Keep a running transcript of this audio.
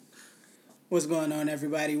What's going on,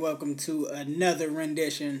 everybody? Welcome to another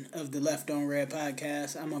rendition of the Left on Red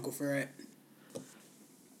podcast. I'm Uncle Fred.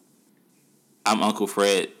 I'm Uncle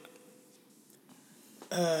Fred.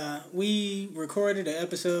 We recorded an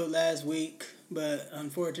episode last week, but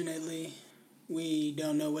unfortunately, we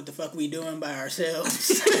don't know what the fuck we doing by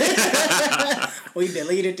ourselves. We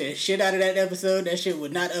deleted the shit out of that episode. That shit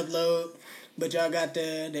would not upload. But y'all got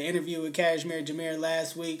the interview with Kashmir Jameer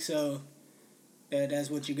last week, so that's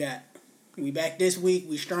what you got. We back this week.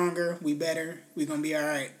 We stronger. We better. We gonna be all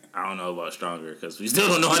right. I don't know about stronger because we still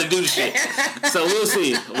don't know how to do shit. So we'll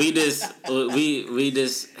see. We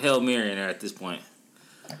just Hail Mary at this point.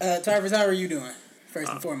 Tarvis, how are you doing? First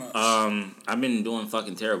and foremost. I've been doing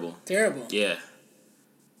fucking terrible. Terrible. Yeah.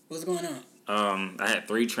 What's going on? I had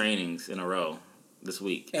 3 trainings in a row this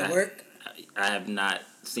week. At work? I have not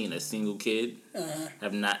seen a single kid.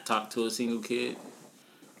 Have not talked to a single kid.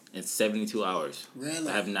 In 72 hours. Really?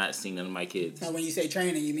 I have not seen none of my kids. Now, when you say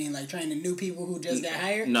training, you mean like training new people who just got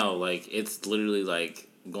hired? No, like, it's literally like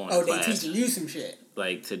going to class. They teaching you some shit.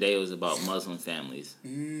 Like, today was about Muslim families.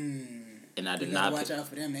 And I did not... watch out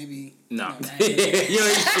for them, maybe. No. You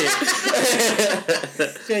ain't shit.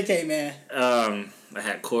 JK, man. I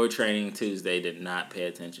had core training Tuesday, did not pay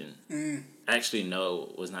attention. Actually, no,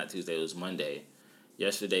 it was not Tuesday, it was Monday.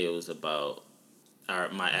 Yesterday, it was about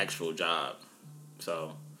my actual job.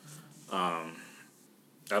 So...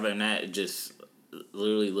 other than that, just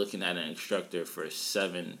literally looking at an instructor for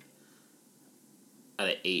 7 out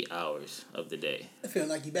of 8 hours of the day. I feel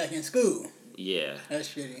like you back in school. Yeah. That's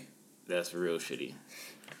shitty. That's real shitty.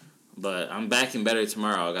 But I'm back and better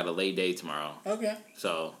tomorrow. I got a late day tomorrow. Okay.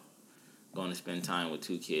 So, going to spend time with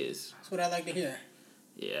 2 kids. That's what I like to hear.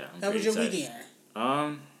 Yeah. How was your weekend?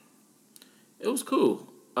 It was cool.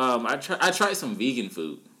 I tried some vegan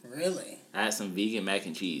food. Really? I had some vegan mac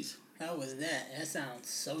and cheese. How was that? That sounds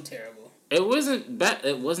so terrible. It wasn't bad.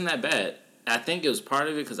 It wasn't that bad. I think it was part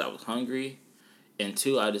of it because I was hungry, and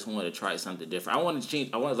 2, I just wanted to try something different. I wanted to change.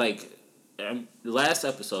 The last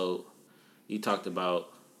episode you talked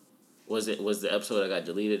about. Was the episode that got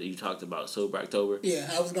deleted? You talked about Sober October. Yeah,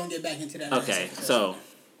 I was gonna get back into that. Okay, so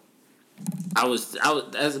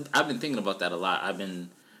I've been thinking about that a lot. I've been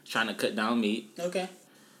trying to cut down meat. Okay.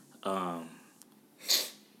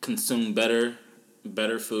 Consume better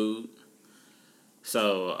food.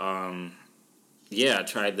 So, I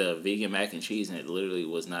tried the vegan mac and cheese, and it literally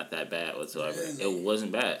was not that bad whatsoever. Really? It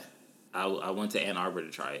wasn't bad. I went to Ann Arbor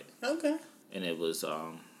to try it. Okay. And it was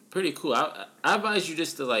pretty cool. I advise you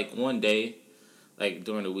just to, like, one day, like,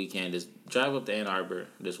 during the weekend, just drive up to Ann Arbor,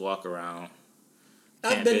 just walk around.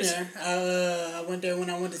 I've been there. I went there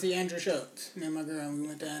when I went to see Andrew Schultz. Me and my girl, we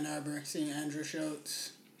went to Ann Arbor, seeing Andrew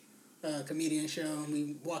Schultz. Comedian show.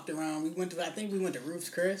 We walked around. I think we went to Ruth's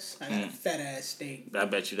Chris. I got a fat ass steak. I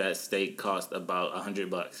bet you that steak cost about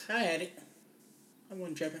 $100. I had it. I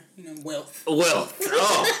wasn't tripping. Wealth. Wealth.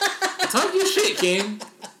 Oh, talk your shit, King.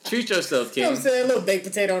 Treat yourself, King. You know what I'm saying? A little baked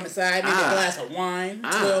potato on the side. Maybe a glass of wine.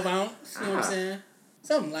 12 ounce. You know what I'm saying?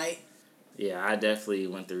 Something light. Yeah, I definitely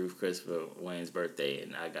went to Ruth's Chris for Wayne's birthday,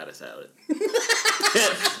 and I got a salad.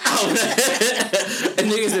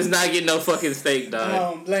 Niggas is not getting no fucking steak, dog. I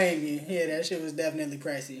don't blame you. Yeah, that shit was definitely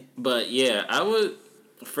pricey. But yeah, I would,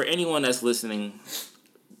 for anyone that's listening,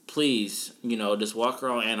 please, just walk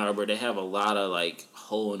around Ann Arbor. They have a lot of, like,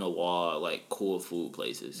 hole in the wall, like, cool food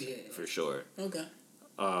places. Yeah. For sure. Okay.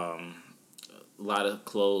 A lot of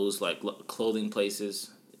clothes, like, clothing places,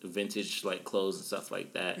 vintage, like, clothes and stuff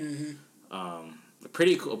like that.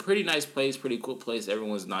 Pretty cool, pretty nice place, pretty cool place.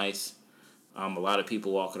 Everyone's nice. A lot of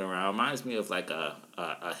people walking around. Reminds me of like a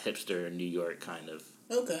hipster in New York kind of.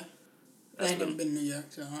 Okay. I ain't never been to New York,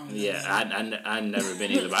 so I don't know. Yeah, I never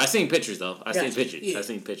been either. But I seen pictures though. I seen pictures. Yeah. I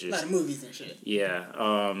seen pictures. A lot of movies and shit. Yeah.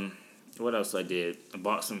 What else I did? I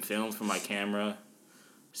bought some film for my camera.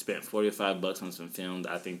 Spent $45 on some film.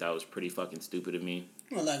 I think that was pretty fucking stupid of me.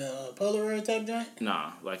 What, like a Polaroid type joint?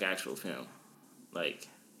 Nah, like actual film, like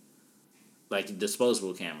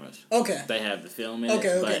disposable cameras. Okay. They have the film in it,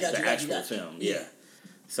 but the actual film. Yeah.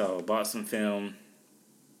 So bought some film,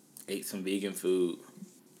 ate some vegan food,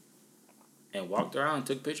 and walked around and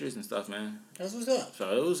took pictures and stuff, man. That's what's up.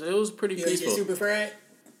 So it was pretty peaceful. You get super fried?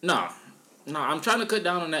 No, I'm trying to cut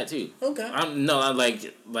down on that too. Okay. I'm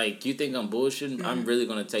like you think I'm bullshitting? Mm-hmm. I'm really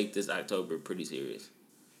gonna take this October pretty serious.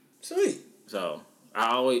 Sweet. So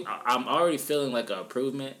I'm already feeling like an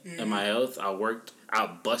improvement in my health. I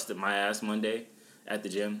busted my ass Monday at the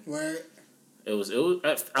gym. Word.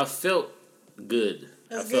 I felt good.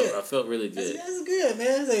 Good. I felt really good. That's good,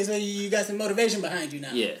 man. So you got some motivation behind you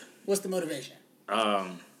now. Yeah. What's the motivation?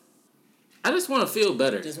 I just want to feel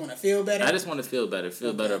better. Just want to feel better? I just want to feel better.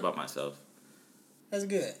 Feel better about myself. That's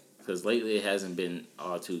good. Because lately it hasn't been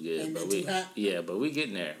all too good. Ain't but been too hot? Yeah, but we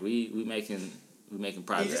getting there. We making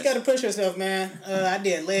progress. You just gotta push yourself, man. I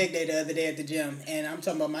did leg day the other day at the gym, and I'm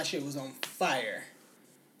talking about my shit was on fire.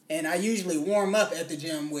 And I usually warm up at the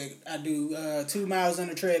gym I do 2 miles on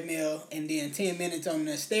the treadmill and then 10 minutes on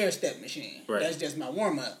the stair step machine. Right. That's just my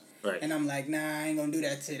warm up. Right. And I'm like, nah, I ain't gonna do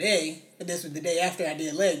that today. But this was the day after I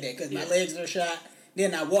did leg day because my legs are shot.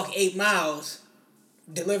 Then I walk 8 miles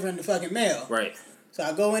delivering the fucking mail. Right. So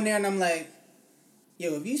I go in there and I'm like,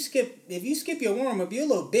 yo, if you skip your warm up, you're a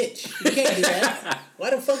little bitch. You can't do that. Why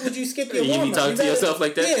the fuck would you skip your warm up? You be talking to yourself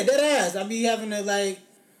like that? Yeah, dead ass. I be having to like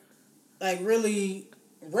really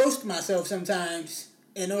roast myself sometimes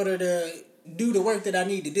in order to do the work that I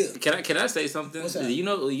need to do. Can I say something? What's up? You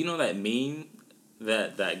know that meme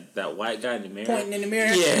that white guy in the mirror Pointing in the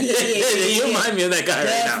mirror? Yeah. You remind me of that guy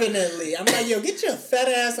right now. Definitely. I'm like, yo, get your fat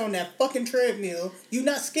ass on that fucking treadmill. You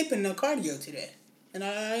not skipping no cardio today. And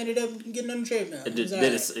I ended up getting on the treadmill. Did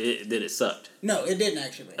it sucked? No, it didn't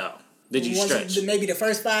actually. Oh. Did you stretch? Maybe the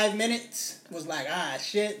first 5 minutes was like,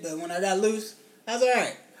 shit. But when I got loose, I was all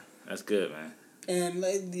right. That's good, man. And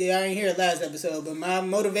I didn't hear it last episode, but my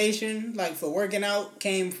motivation, for working out,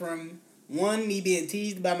 came from, 1, me being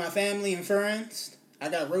teased by my family and friends. I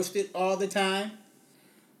got roasted all the time.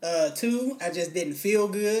 2, I just didn't feel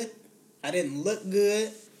good. I didn't look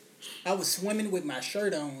good. I was swimming with my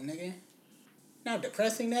shirt on, nigga. You know how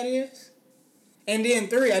depressing that is? And then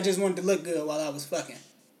 3, I just wanted to look good while I was fucking.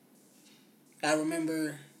 I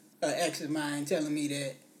remember an ex of mine telling me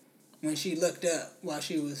that when she looked up while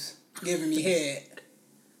she was giving me head,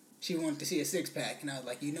 she wanted to see a 6-pack. And I was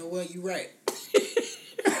like, you know what? You right.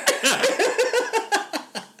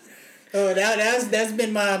 That's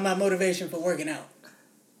been my motivation for working out.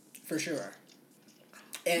 For sure.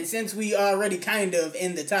 And since we already kind of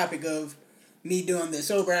in the topic of me doing the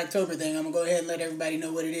Sober October thing, I'm going to go ahead and let everybody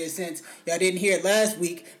know what it is since y'all didn't hear it last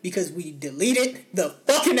week because we deleted the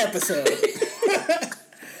fucking episode.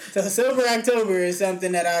 So Sober October is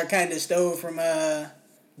something that I kind of stole from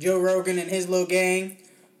Joe Rogan and his little gang.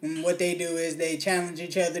 And what they do is they challenge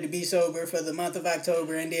each other to be sober for the month of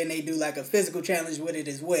October, and then they do like a physical challenge with it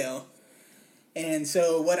as well. And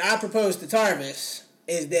so what I propose to Tarvis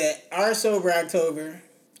is that our Sober October,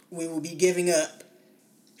 we will be giving up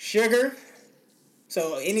sugar.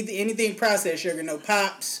 So anything processed sugar, no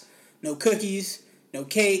pops, no cookies, no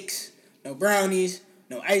cakes, no brownies,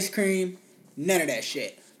 no ice cream, none of that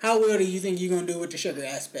shit. How well do you think you're going to do with the sugar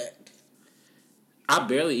aspect? I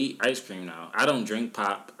barely eat ice cream now. I don't drink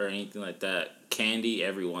pop or anything like that. Candy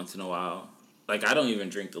every once in a while. Like, I don't even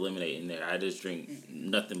drink the lemonade in there. I just drink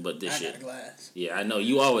nothing but this shit. I got a glass. Yeah, I know.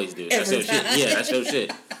 You always do. That's your shit. Yeah, that's your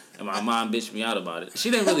shit. And my mom bitched me out about it. She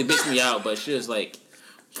didn't really bitch me out, but she was like,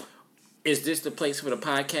 is this the place for the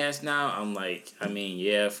podcast now? I'm like, I mean,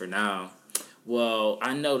 yeah, for now. Well,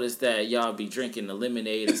 I noticed that y'all be drinking the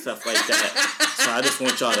lemonade and stuff like that. So I just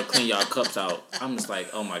want y'all to clean y'all cups out. I'm just like,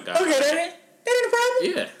 oh my God. Okay, that ain't a problem.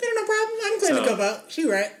 Yeah. That ain't no problem. I can clean the cup out. She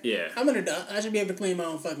right. Yeah. I'm an adult. I should be able to clean my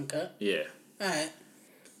own fucking cup. Yeah.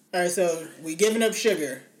 Alright, so we giving up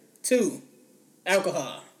sugar. 2,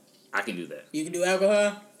 alcohol. I can do that. You can do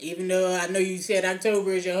alcohol? Even though I know you said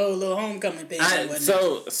October is your whole little homecoming thing.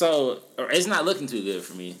 So it's not looking too good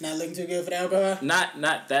for me. Not looking too good for the alcohol?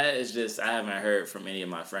 Not that. It's just I haven't heard from any of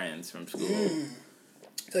my friends from school.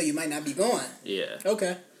 So you might not be going. Yeah.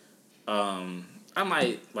 Okay. I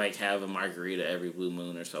might have a margarita every blue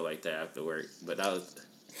moon or so like that after work. But that was...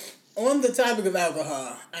 On the topic of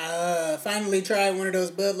alcohol, I finally tried one of those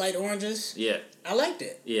Bud Light oranges. Yeah. I liked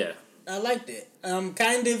it. Yeah. I liked it. I'm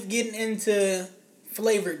kind of getting into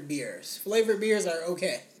flavored beers. Flavored beers are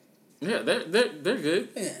okay. Yeah, they're good.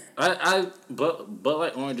 Yeah. Bud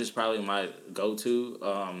Light Orange is probably my go-to.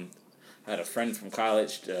 I had a friend from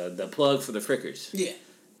college, the plug for the Frickers. Yeah.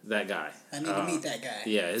 That guy. I need to meet that guy.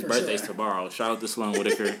 Yeah, his birthday's tomorrow. Shout out to Sloan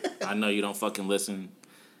Whitaker. I know you don't fucking listen.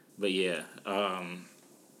 But yeah.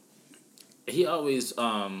 He always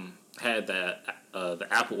had the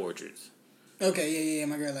apple orchards. Okay, yeah,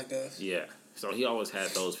 my girl like those. Yeah. So he always had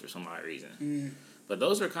those for some odd reason. But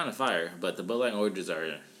those are kind of fire. But the Bud Light Oranges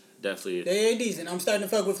are definitely... They're decent. I'm starting to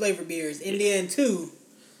fuck with flavored beers. And then, 2,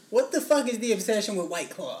 what the fuck is the obsession with White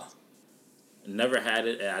Claw? Never had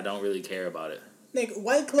it, and I don't really care about it. Nigga,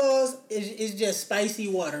 White Claws is just spicy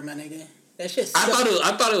water, my nigga. That shit sucks.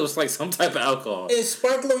 I thought it was like some type of alcohol. It's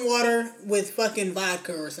sparkling water with fucking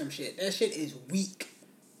vodka or some shit. That shit is weak.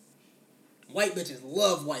 White bitches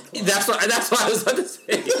love White Claws. That's what I was about to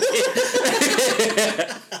say.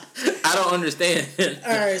 I don't understand.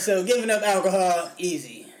 Alright, so giving up alcohol,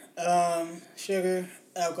 easy. Sugar,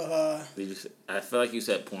 alcohol. I feel like you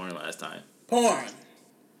said porn last time. Porn.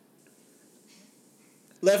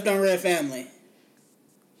 Left on Red Family.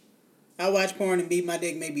 I watch porn and beat my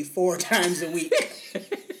dick maybe 4 times a week.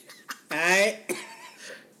 Alright?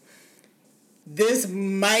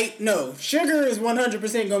 Sugar is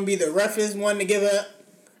 100% going to be the roughest one to give up.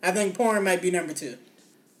 I think porn might be number 2.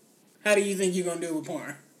 How do you think you're going to do with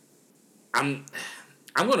porn? I'm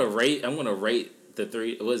going to rate the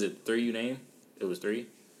 3. Was it 3 you named? It was 3?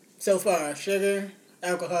 So far, sugar,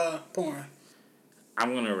 alcohol, porn.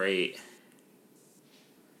 I'm going to rate...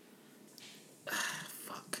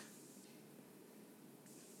 Fuck.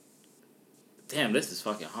 Damn, this is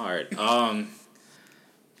fucking hard. Damn,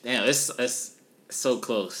 it's so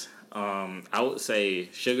close. I would say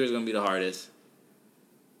sugar is going to be the hardest.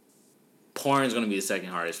 Porn is going to be the second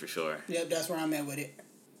hardest for sure. Yep, that's where I'm at with it.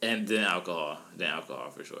 And then alcohol. Then alcohol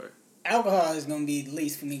for sure. Alcohol is going to be the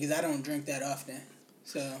least for me because I don't drink that often.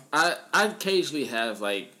 So I occasionally have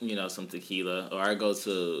like, some tequila, or I go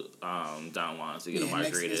to Don Juan's to get a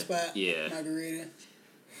margarita. Spot, yeah. Margarita.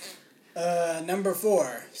 Number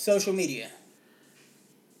 4, social media.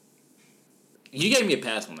 You gave me a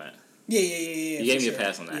pass on that. Yeah. You gave me a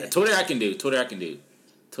pass on that. Yeah. Twitter I can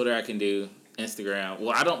do. Instagram.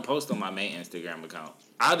 Well, I don't post on my main Instagram account.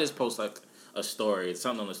 I'll just post like a story,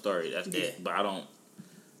 something on the story. That's it. But I don't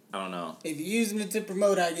know. If you're using it to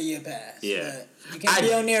promote, I'll give you a pass. Yeah. But you can't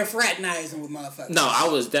be on there fraternizing with motherfuckers. No, I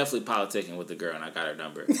was definitely politicking with the girl and I got her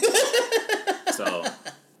number. So,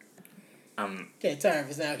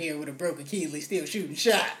 Tarvis out here with a broken Achilles still shooting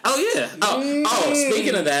shots. Oh yeah. Oh,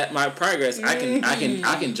 speaking of that, my progress, I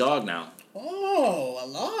can jog now. Oh, a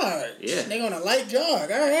large. Yeah. They're on a light jog,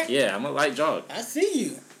 all right. Yeah, I'm a light jog. I see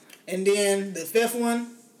you. And then the 5th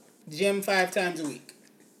one, gym 5 times a week.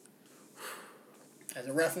 That's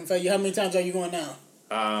a rough one for you. How many times are you going now?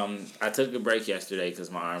 I took a break yesterday because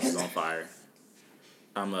my arm was on fire.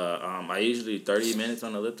 I usually do 30 minutes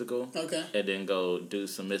on elliptical. Okay. And then go do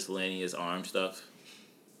some miscellaneous arm stuff.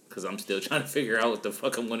 Because I'm still trying to figure out what the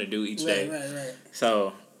fuck I'm going to do each day. Right.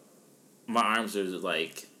 So, my arms are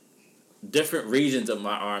like... Different regions of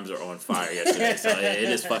my arms are on fire yesterday. So, it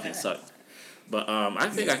just fucking sucked. But I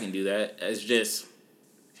think I can do that. It's just...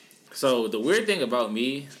 So, the weird thing about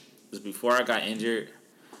me is before I got injured...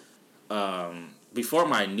 before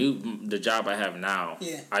the job I have now,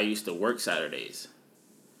 I used to work Saturdays.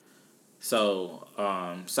 So,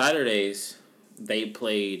 Saturdays, they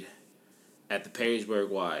played at the Perrysburg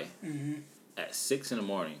Y at 6 in the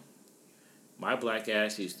morning. My black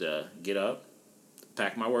ass used to get up,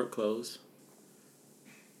 pack my work clothes,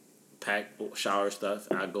 pack shower stuff,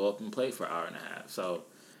 and I'd go up and play for an hour and a half. So,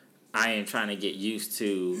 I am trying to get used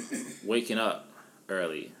to waking up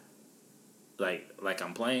early. Like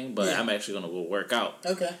I'm playing, but I'm actually going to go work out.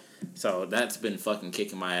 Okay. So that's been fucking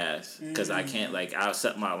kicking my ass. Because I can't, I'll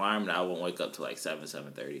set my alarm and I won't wake up till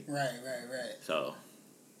 7:30. Right. So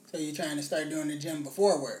you're trying to start doing the gym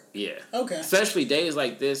before work? Yeah. Okay. Especially days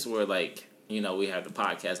like this where, we have the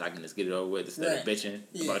podcast, I can just get it over with instead of bitching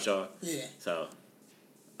about y'all. Yeah. So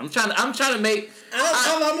I'm trying to make...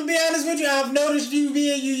 I'm going to be honest with you. I've noticed you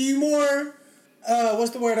being you more...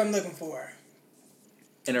 what's the word I'm looking for?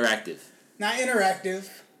 Interactive. Not interactive,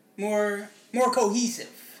 more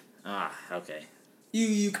cohesive. Ah, okay.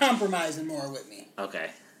 You compromising more with me. Okay.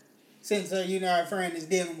 Since our friend is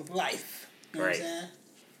dealing with life. You know right. What I'm saying?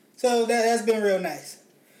 So that's been real nice.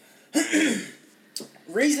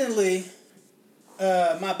 Recently,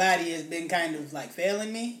 my body has been kind of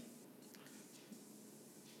failing me.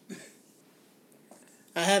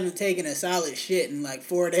 I haven't taken a solid shit in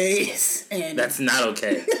 4 days, and that's not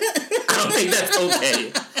okay. I don't think that's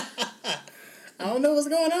okay. I don't know what's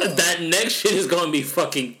going on. That next shit is going to be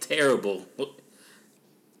fucking terrible.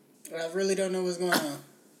 I really don't know what's going on.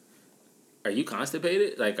 Are you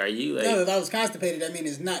constipated? Are you No, if I was constipated, that means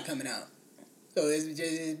it's not coming out. So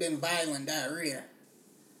it's been violent diarrhea.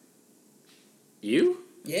 You?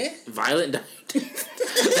 Yeah. Violent diarrhea?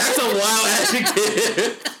 That's a wild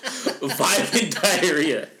adjective. Violent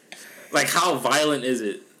diarrhea. How violent is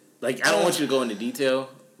it? I don't want you to go into detail,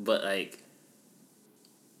 but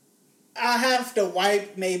I have to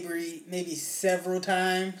wipe maybe several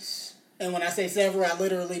times. And when I say several, I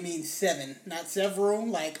literally mean 7. Not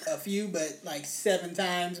several, a few, but 7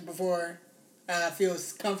 times before I feel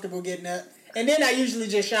comfortable getting up. And then I usually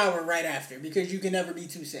just shower right after because you can never be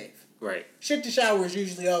too safe. Right. Shit to shower is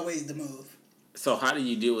usually always the move. So how do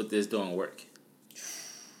you deal with this during work?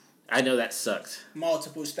 I know that sucks.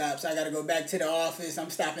 Multiple stops. I got to go back to the office.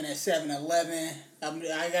 I'm stopping at 7-Eleven.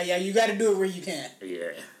 You got to do it where you can.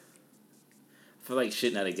 Yeah. I feel like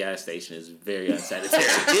shitting at a gas station is very unsanitary.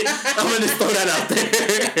 I'm going to throw that out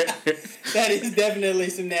there. That is definitely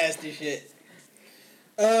some nasty shit.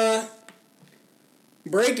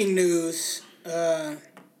 Breaking news.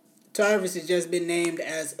 Tarvis has just been named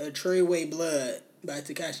as a Treyway Blood by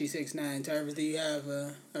Tekashi 6ix9ine. Tarvis, do you have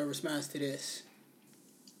a response to this?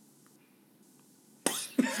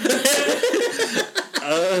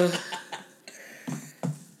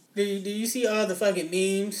 Do you see all the fucking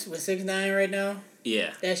memes with 6ix9ine right now?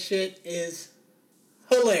 Yeah. That shit is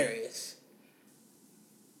hilarious.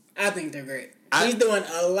 I think they're great. He's doing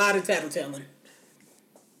a lot of tattletelling.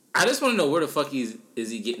 I just want to know where the fuck is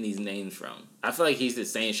he getting these names from? I feel like he's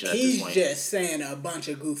just saying shit at this point. He's just saying a bunch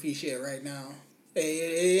of goofy shit right now.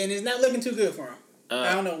 And it's not looking too good for him.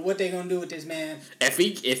 I don't know what they're going to do with this man. If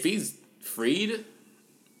he's freed,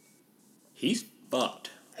 he's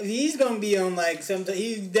fucked. He's going to be on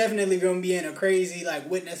he's definitely going to be in a crazy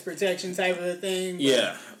witness protection type of thing.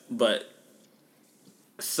 Yeah, but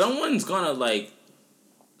someone's going to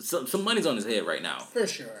some money's on his head right now. For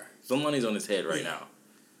sure. Some money's on his head right now.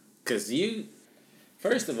 Because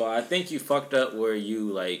first of all, I think you fucked up where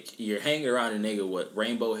you're hanging around a nigga with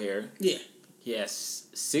rainbow hair. Yeah. He has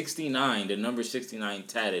 69, the number 69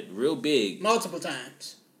 tatted, real big. Multiple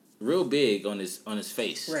times. Real big on his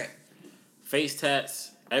face. Right. Face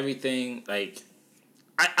tats, everything. I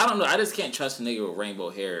don't know. I just can't trust a nigga with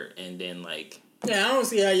rainbow hair and then Yeah, I don't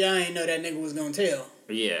see how y'all ain't know that nigga was gonna tell.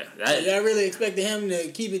 Yeah. Y'all really expected him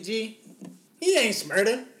to keep it G? He ain't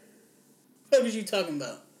Smurda. What was you talking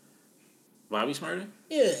about? Bobby Smurda?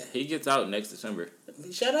 Yeah. He gets out next December.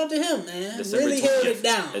 Shout out to him, man. December really 20th. held it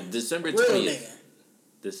down. December 20th. Real nigga.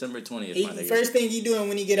 December 20th, my nigga. First thing he doing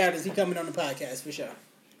when he get out is he coming on the podcast, for sure.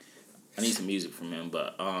 I need some music from him,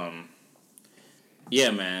 but,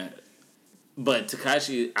 yeah, man. But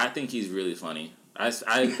Tekashi, I think he's really funny. So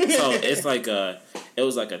it's it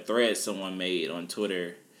was a thread someone made on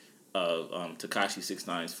Twitter of Tekashi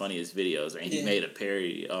 6ix9ine's funniest videos, and he made a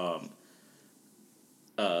parody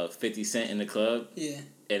 50 Cent in the club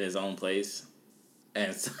at his own place.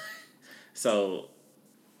 And so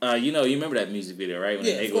you remember that music video, right? When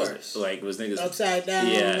the nigga was niggas upside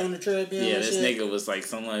down on the treadmill. Yeah, this nigga was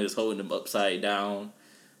someone was holding him upside down.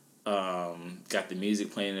 Got the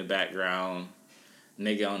music playing in the background.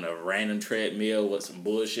 Nigga on a random treadmill with some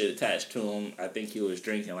bullshit attached to him. I think he was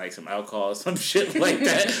drinking some alcohol or some shit like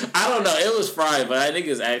that. I don't know. It was fried, but I think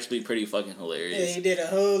it's actually pretty fucking hilarious. Yeah, he did a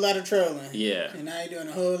whole lot of trolling. Yeah. And now he's doing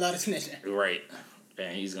a whole lot of snitching. Right.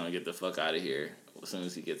 And he's gonna get the fuck out of here as soon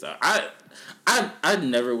as he gets out. I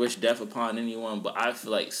never wish death upon anyone, but I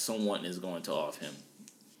feel like someone is going to off him.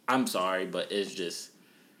 I'm sorry, but it's just...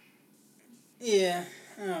 Yeah.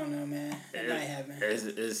 I don't know, man. It might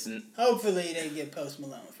happen. Hopefully they get Post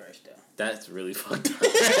Malone first, though. That's really fucked up.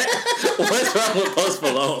 What's wrong with Post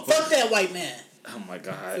Malone? Fuck that white man. Oh, my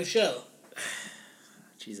God. For sure.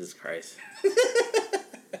 Jesus Christ.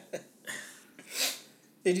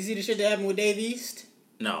 Did you see the shit that happened with Dave East?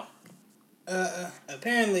 No.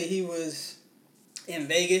 Apparently he was in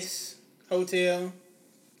Vegas, hotel,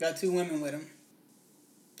 got 2 women with him.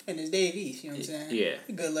 And it's Dave East, you know what I'm saying?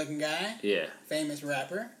 Yeah. Good looking guy. Yeah. Famous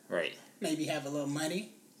rapper. Right. Maybe have a little money.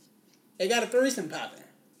 They got a threesome popping.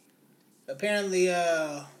 Apparently,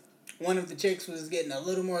 one of the chicks was getting a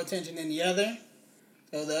little more attention than the other.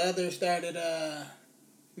 So the other started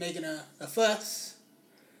making a fuss.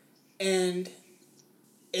 And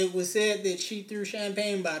it was said that she threw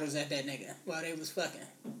champagne bottles at that nigga while they was fucking.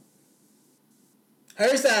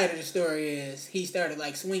 Her side of the story is he started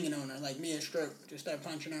swinging on her, mid-stroke, just start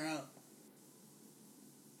punching her out.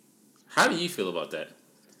 How do you feel about that?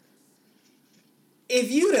 If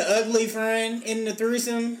you the ugly friend in the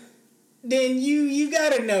threesome, then you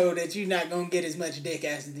gotta know that you're not gonna get as much dick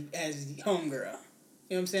as the homegirl. You know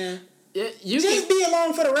what I'm saying? Yeah, just be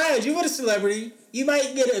along for the ride. You with a celebrity. You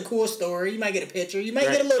might get a cool story. You might get a picture. You might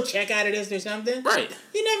get a little check out of this or something. Right.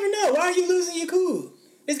 You never know. Why are you losing your cool?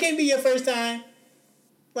 This can't be your first time.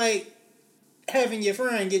 Having your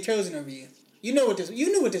friend get chosen over you. You knew what this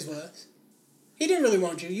was. He didn't really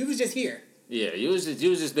want you. You was just here. Yeah, you was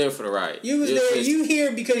just there for the ride. You was there. You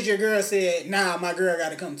here because your girl said, "Nah, my girl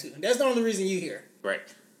got to come too." That's the only reason you here. Right.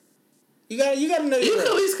 You got to know. You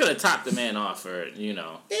at least could have topped the man off for Yeah.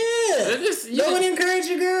 Go and encourage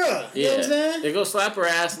your girl. You know what I'm saying? They go slap her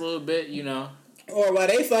ass a little bit. Or while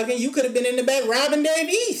they fucking, you could have been in the back robbing Dave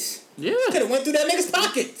East. Yeah. Could have went through that nigga's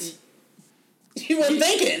pockets. You wasn't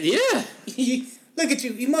thinking. Yeah. Look at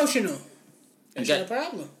you, emotional. That's your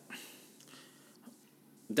problem.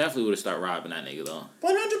 Definitely would have started robbing that nigga though.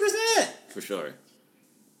 100%. For sure.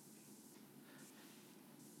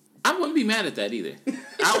 I wouldn't be mad at that either.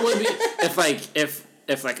 I wouldn't be if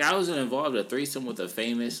I was involved in a threesome with a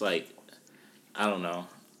famous I don't know.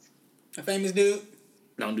 A famous dude.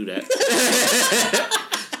 Don't do that.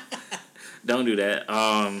 Don't do that.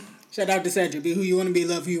 Shout out to Cedric. Be who you want to be,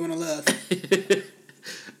 love who you want to love.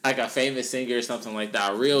 Like a famous singer or something like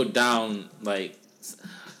that. Real down, like...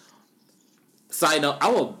 Side note, I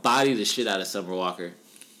will body the shit out of Summer Walker.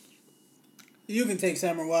 You can take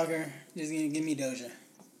Summer Walker. Just give me Doja.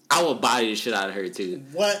 I will body the shit out of her, too.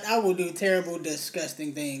 What? I will do terrible,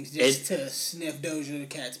 disgusting things just to sniff Doja the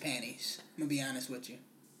Cat's panties. I'm going to be honest with you.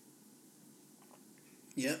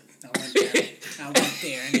 Yep. I went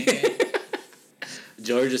there, nigga.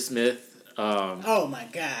 Georgia Smith. Oh, my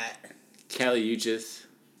God. Kali Uchis.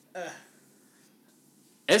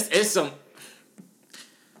 It's some...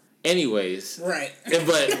 Anyways. Right.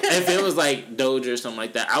 But if it was like Doja or something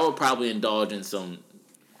like that, I would probably indulge in some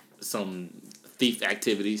thief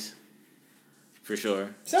activities. For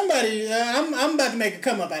sure. Somebody, I'm about to make a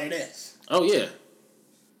come up out of this. Oh, yeah.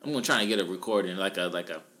 I'm going to try and get a recording, like a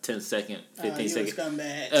 10-second, 15-second.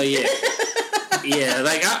 Scumbag. Oh, yeah. Yeah,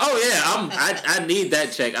 like, I need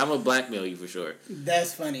that check. I'm going to blackmail you for sure.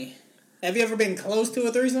 That's funny. Have you ever been close to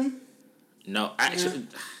a threesome? No, actually,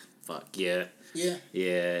 fuck, yeah. Yeah.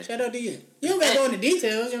 Yeah. Shout out to you. You don't got to go into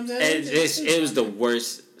details, you know what I'm saying? It was the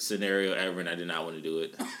worst scenario ever, and I did not want to do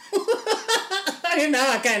it.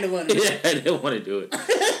 Now I kind of want to. Yeah, I didn't want to do it.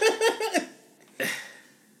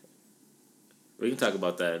 We can talk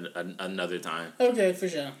about that another time. Okay, for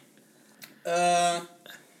sure.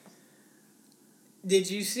 Did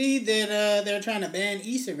you see that they're trying to ban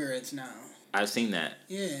e-cigarettes now? I've seen that.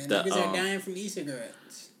 Yeah, niggas are dying from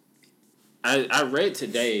e-cigarettes. I read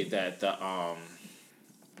today that the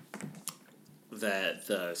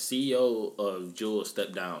CEO of Juul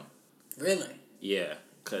stepped down. Really? Yeah,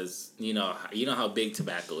 because you know how big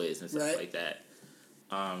tobacco is and stuff like that.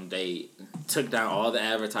 They took down all the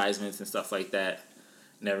advertisements and stuff like that,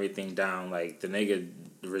 and everything down. Like the nigga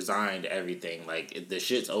resigned everything. Like the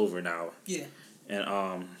shit's over now. Yeah. And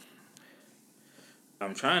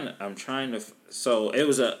I'm trying to. So it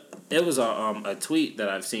was a tweet that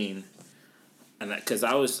I've seen, and because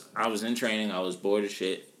I was in training, I was bored as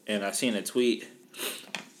shit, and I seen a tweet.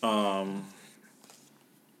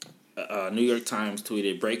 New York Times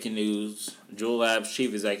tweeted, breaking news, Juul Labs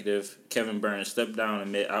chief executive Kevin Burns stepped down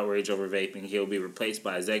amid outrage over vaping. He'll be replaced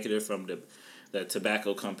by executive from the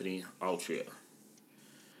tobacco company Altria.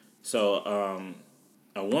 So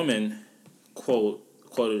a woman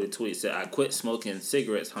quoted a tweet, said, I quit smoking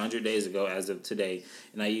cigarettes 100 days ago as of today,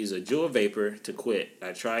 and I use a Juul vapor to quit.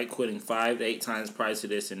 I tried quitting 5 to 8 times prior to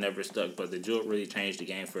this and never stuck, but the Juul really changed the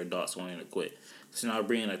game for adults wanting to quit. So now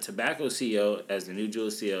bringing a tobacco CEO as the new Juul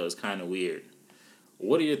CEO is kind of weird.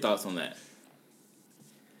 What are your thoughts on that?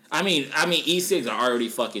 I mean, e-cigs are already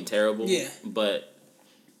fucking terrible. Yeah. But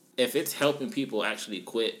if it's helping people actually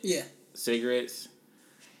quit cigarettes,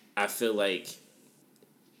 I feel like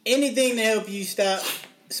anything to help you stop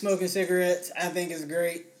smoking cigarettes, I think is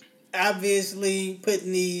great. Obviously,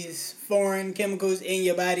 putting these foreign chemicals in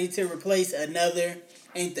your body to replace another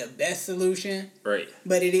ain't the best solution. Right.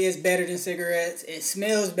 But it is better than cigarettes. It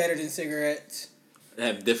smells better than cigarettes. They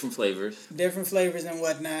have different flavors. Different flavors and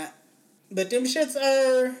whatnot. But them shits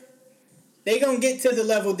they gonna get to the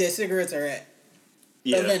level that cigarettes are at.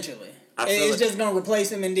 Yeah. Eventually. It's just gonna replace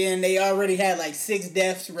them, and then they already had like 6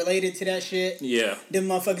 deaths related to that shit. Yeah. Them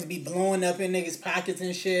motherfuckers be blowing up in niggas' pockets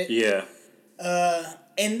and shit. Yeah.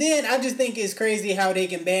 And then I just think it's crazy how they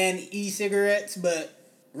can ban e-cigarettes, but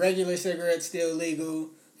regular cigarettes still legal.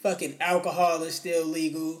 Fucking alcohol is still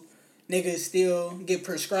legal. Niggas still get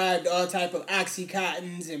prescribed all type of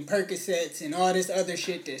Oxycontins and Percocets and all this other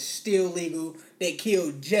shit that's still legal that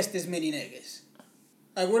kill just as many niggas.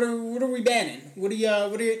 Like, what are we banning?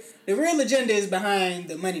 The real agenda is behind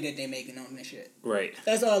the money that they making on this shit. Right.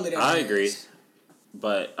 That's all it is. I agree.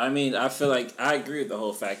 But, I mean, I feel like I agree with the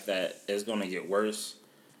whole fact that it's going to get worse,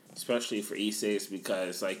 especially for e-cigs,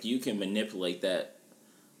 because, like, you can manipulate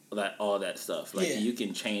all that stuff. Like, you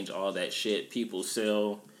can change all that shit. People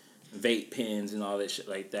sell vape pens and all that shit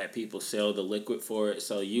like that. People sell the liquid for it,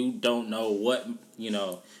 so you don't know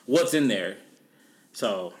what's in there.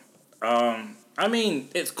 So, I mean,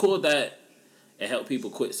 it's cool that it helped people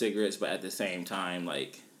quit cigarettes, but at the same time,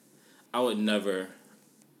 like, I would never,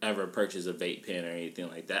 ever purchase a vape pen or anything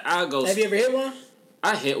like that. Have you ever hit one?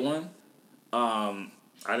 I hit one. I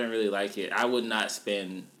didn't really like it. I would not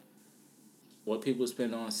spend what people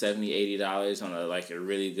spend on $70, $80 on a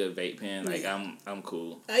really good vape pen. Like, I'm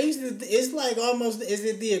cool. It's like almost, is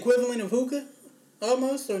it the equivalent of hookah?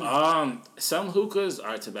 Almost, or no? Some hookahs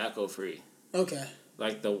are tobacco free. Okay.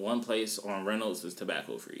 Like, the one place on Reynolds is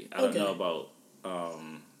tobacco free. I don't know about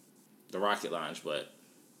the Rocket Lounge, but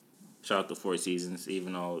shout out to Four Seasons,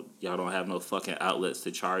 even though y'all don't have no fucking outlets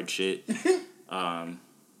to charge shit.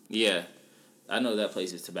 Yeah. I know that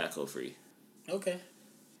place is tobacco free. Okay.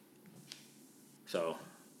 So,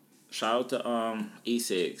 shout out to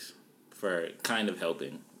E6 for kind of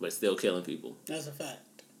helping, but still killing people. That's a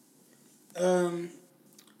fact.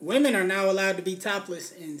 Women are now allowed to be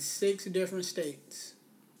topless in 6 different states.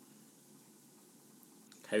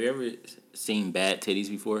 Have you ever seen bad titties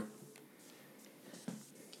before?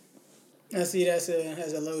 I see that's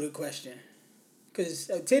a loaded question. Because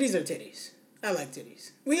titties are titties. I like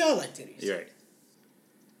titties. We all like titties. You're right.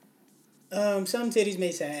 Some titties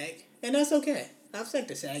may sag, and that's okay. I've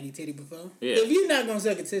sucked a saggy titty before. Yeah. If you're not going to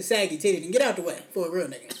suck a saggy titty, then get out the way for a real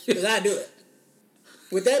nigga. Because I do it.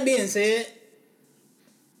 With that being said...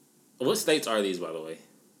 What states are these, by the way?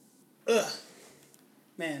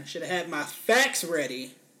 Man, should have had my facts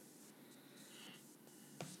ready.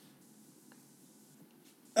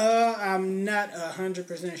 I'm not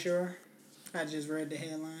 100% sure. I just read the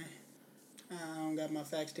headline. I don't got my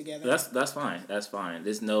facts together. That's fine. That's fine.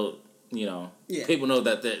 There's no, Yeah. people know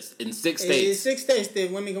that there's in 6 states. It's 6 states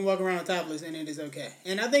that women can walk around topless and it is okay.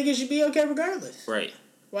 And I think it should be okay regardless. Right.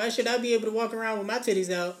 Why should I be able to walk around with my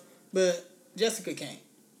titties out, but Jessica can't?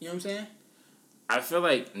 You know what I'm saying? I feel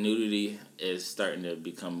like nudity is starting to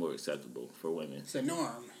become more acceptable for women. It's a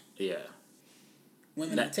norm. Yeah.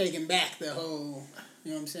 Women are taking back the whole,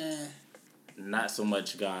 you know what I'm saying? Not so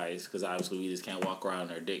much guys, because obviously we just can't walk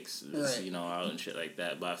around our dicks, right. Out and shit like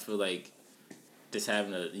that. But I feel like just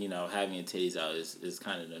having having your titties out is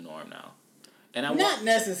kind of the norm now. And not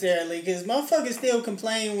necessarily, because motherfuckers still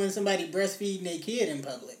complain when somebody breastfeeding their kid in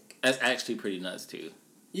public. That's actually pretty nuts too.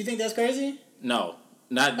 You think that's crazy? No,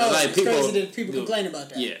 not like it's people. Crazy that people complain about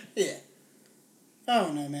that. Yeah. I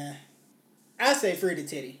don't know, man. I say free the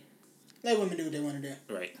titty. Let women do what they want to do.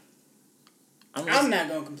 Right. I'm not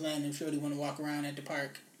gonna complain if Shorty want to walk around at the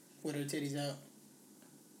park with her titties out.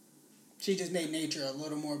 She just made nature a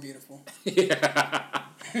little more beautiful. Yeah.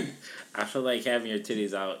 I feel like having your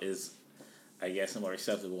titties out is, I guess, more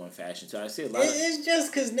acceptable in fashion. So I see a lot. It's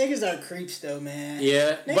just because niggas are creeps, though, man.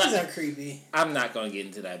 Yeah, niggas are creepy. I'm not gonna get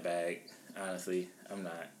into that bag. Honestly, I'm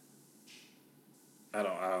not. I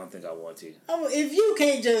don't think I want to. If you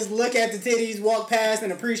can't just look at the titties, walk past,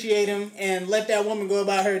 and appreciate them, and let that woman go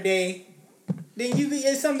about her day, then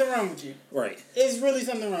it's something wrong with you. Right. It's really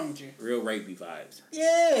something wrong with you. Real rapey vibes.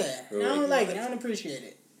 Yeah. I don't like it. I don't appreciate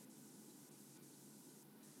it.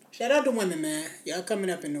 Shout out to women, man. Y'all coming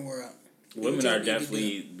up in the world. Women are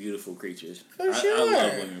definitely beautiful creatures. For sure. I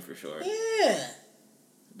love women for sure. Yeah.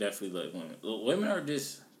 Definitely love women. Women are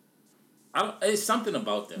just... it's something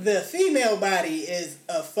about them. The female body is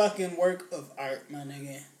a fucking work of art, my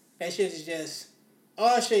nigga. That shit is just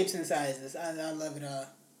all shapes and sizes. I love it all.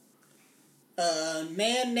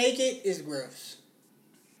 Man naked is gross.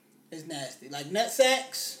 It's nasty. Like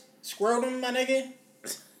nutsacks, scrotum, my nigga.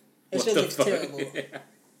 That shit looks terrible.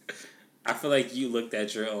 I feel like you looked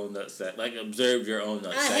at your own nutsack. Like, observed your own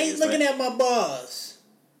nutsack. I hate looking at my balls.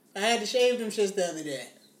 I had to shave them shits the other day.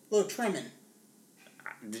 A little trimming.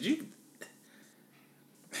 Did you...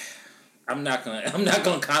 I'm not gonna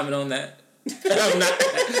comment on that. I'm not.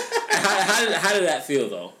 How did that feel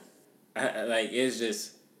though? It's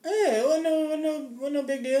just. Yeah, wasn't no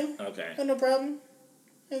big deal. Okay. Wasn't no problem.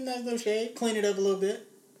 It was a nice little shave. Clean it up a little bit.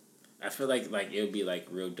 I feel like it would be like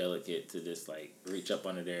real delicate to just like reach up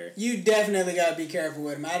under there. You definitely gotta be careful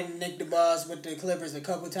with them. I done nicked the balls with the clippers a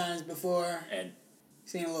couple times before. And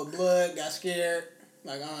seen a little blood, got scared.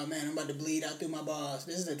 Like, oh man, I'm about to bleed out through my balls.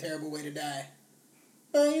 This is a terrible way to die.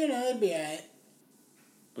 But it'd be alright.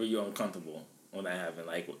 Were you uncomfortable when that happened?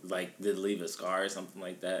 Like did it leave a scar or something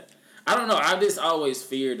like that? I don't know. I just always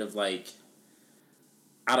feared of I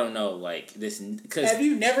don't know, this. Cause have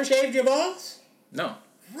you never shaved your balls? No.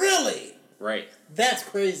 Really? Right. That's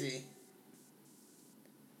crazy.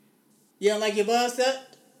 You don't like your balls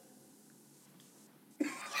sucked?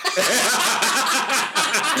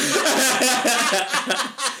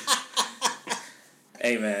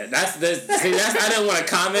 Hey man, that's I didn't want to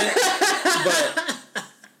comment, but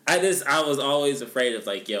I was always afraid of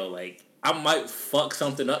I might fuck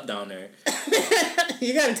something up down there.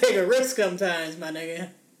 You gotta take a risk sometimes, my nigga.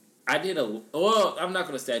 I did I'm not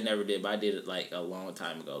gonna say I never did, but I did it a long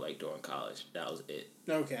time ago, during college. That was it.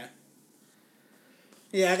 Okay.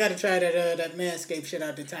 Yeah, I gotta try that Manscaped shit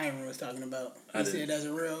out that Tyron was talking about. He said that's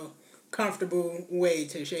a real comfortable way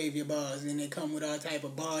to shave your balls, and they come with all type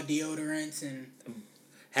of ball deodorants and.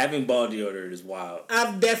 Having ball deodorant is wild.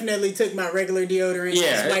 I've definitely took my regular deodorant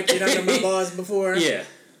and swiped it under my balls before. Yeah.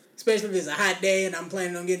 Especially if it's a hot day and I'm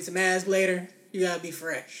planning on getting some ass later. You gotta be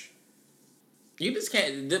fresh. You just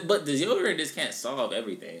can't... But the deodorant just can't solve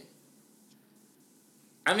everything.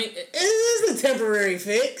 I mean, it's a temporary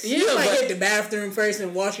fix. Yeah, You might hit the bathroom first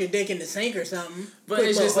and wash your dick in the sink or something. But Quick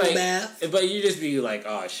it's just like, bath. but you just be like,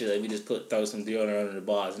 oh shit, let me just throw some deodorant under the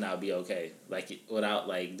balls and I'll be okay. Like without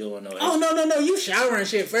like doing no. Oh no! You showering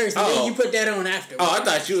shit first, and then you put that on afterwards. Oh, I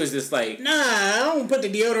thought you was just like. Nah, I don't put the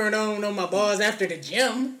deodorant on my balls after the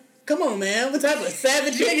gym. Come on, man. What type of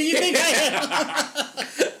savage nigga you think I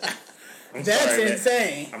am? That's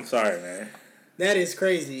insane. I'm sorry, man. That is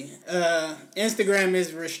crazy. Instagram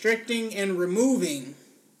is restricting and removing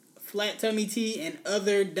flat tummy tea and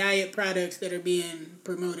other diet products that are being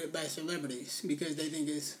promoted by celebrities because they think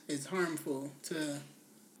it's harmful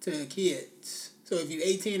to kids. So if you're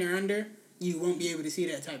 18 or under, you won't be able to see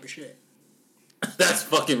that type of shit. That's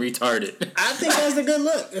fucking retarded. I think that's a good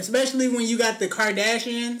look, especially when you got the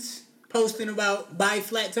Kardashians posting about buy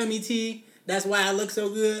flat tummy tea. That's why I look so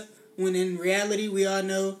good. When in reality, we all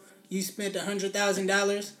know you spent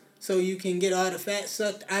 $100,000 so you can get all the fat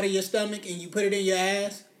sucked out of your stomach and you put it in your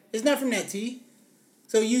ass. It's not from that tea.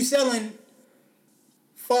 So you selling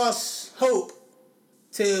false hope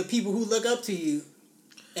to people who look up to you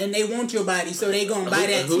and they want your body, so they gonna buy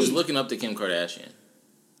that tea. Who's looking up to Kim Kardashian?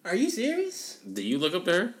 Are you serious? Do you look up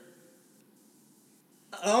to her?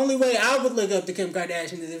 The only way I would look up to Kim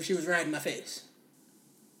Kardashian is if she was right in my face.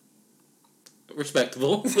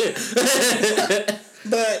 Respectable.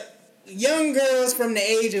 But young girls from the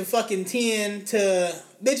age of fucking 10 to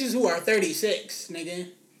bitches who are 36, nigga,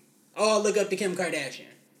 all look up to Kim Kardashian.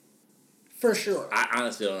 For sure. I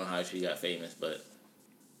honestly don't know how she got famous, but...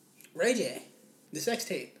 Ray J. The sex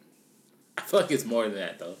tape. I feel like it's more than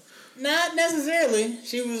that, though. Not necessarily.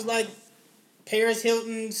 She was like Paris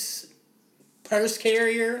Hilton's purse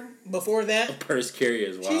carrier before that. A purse carrier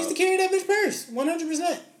as well. She used to carry that bitch purse,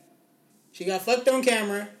 100%. She got fucked on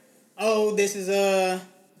camera. Oh, this is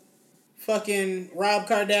fucking Rob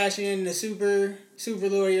Kardashian, the super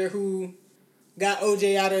lawyer who got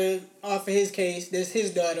OJ off of his case. That's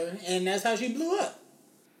his daughter, and that's how she blew up.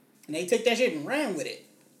 And they took that shit and ran with it.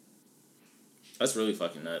 That's really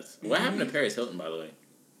fucking nuts. What happened to Paris Hilton, by the way?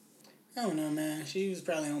 I don't know, man. She was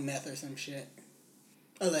probably on meth or some shit.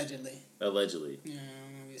 Allegedly. Yeah, I'm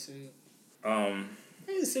gonna get sued.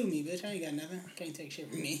 Hey, sue me, bitch. I ain't got nothing. Can't take shit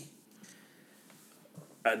from me.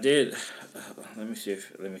 I did. Let me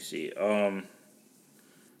see. I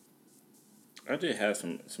did have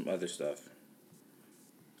some other stuff.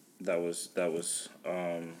 That was.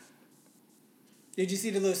 Did you see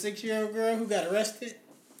the little 6-year-old girl who got arrested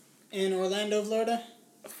in Orlando, Florida?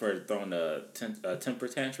 For throwing a temper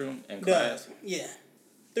tantrum in class? Yeah.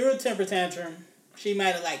 Threw a temper tantrum. She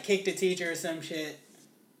might have, kicked a teacher or some shit.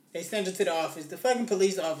 They sent her to the office. The fucking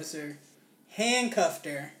police officer handcuffed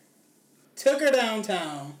her, took her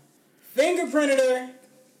downtown, fingerprinted her,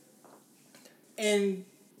 and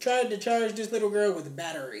tried to charge this little girl with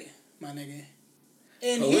battery, my nigga.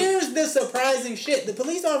 And here's the surprising shit. The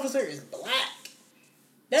police officer is black.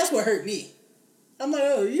 That's what hurt me. I'm like,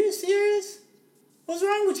 oh, are you serious? What's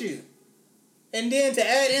wrong with you? And then to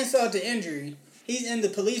add insult to injury, he's in the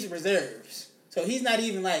police reserves. So he's not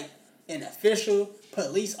even an official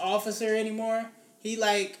police officer anymore. He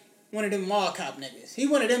one of them mall cop niggas. He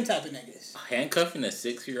one of them type of niggas. Handcuffing a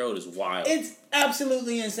 6-year-old is wild. It's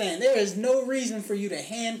absolutely insane. There is no reason for you to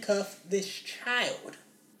handcuff this child.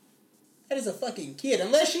 That is a fucking kid.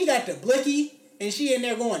 Unless she got the blicky and she in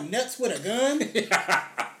there going nuts with a gun.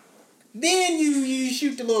 Then you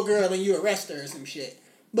shoot the little girl and you arrest her or some shit.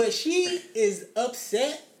 But she is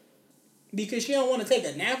upset because she don't want to take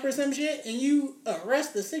a nap or some shit, and you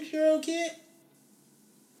arrest a 6-year-old kid?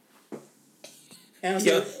 And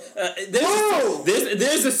there's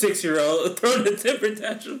a 6-year-old throwing a temper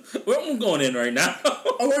tantrum. I'm going in right now.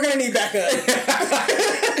 Oh, we're going to need backup.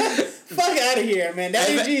 Fuck out of here, man. That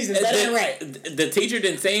ain't Jesus. That ain't right. The teacher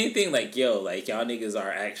didn't say anything y'all niggas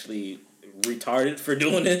are actually retarded for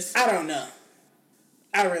doing this? I don't know.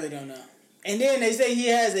 I really don't know. And then they say he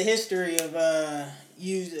has a history of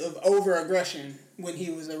over-aggression when he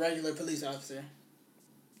was a regular police officer.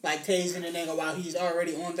 Tasing a nigga while he's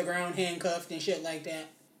already on the ground, handcuffed and shit like that.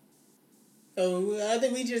 So I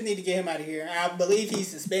think we just need to get him out of here. I believe he's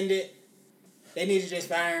suspended. They need to just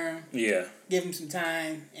fire him. Yeah. Give him some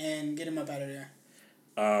time and get him up out of there.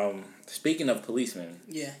 Speaking of policemen,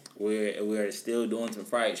 yeah, we're still doing some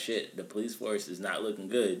fried shit. The police force is not looking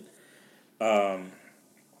good. Found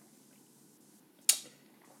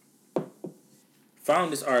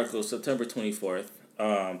this article September 24th.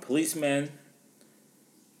 Policeman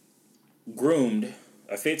groomed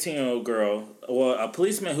a 15-year-old girl. Well, a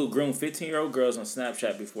policeman who groomed 15-year-old girls on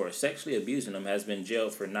Snapchat before sexually abusing them has been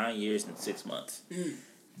jailed for 9 years and 6 months.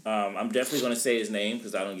 I'm definitely going to say his name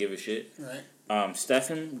because I don't give a shit. Right.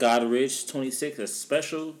 Stephen Goddard, 26, a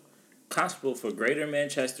special constable for Greater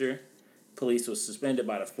Manchester Police, was suspended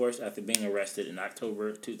by the force after being arrested in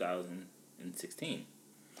October 2016.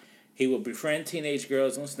 He would befriend teenage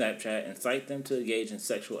girls on Snapchat, incite them to engage in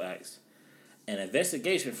sexual acts. An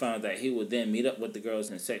investigation found that he would then meet up with the girls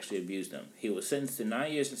and sexually abuse them. He was sentenced to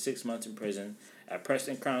 9 years and 6 months in prison at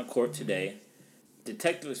Preston Crown Court today.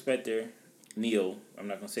 Detective Inspector Neil, I'm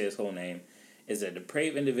not going to say his whole name, is a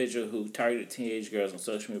depraved individual who targeted teenage girls on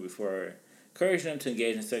social media before encouraging them to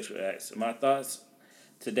engage in sexual acts. My thoughts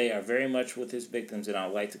today are very much with his victims, and I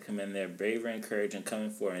would like to commend their bravery and courage in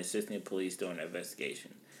coming forward and assisting the police during the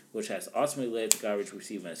investigation, which has ultimately led to Garbage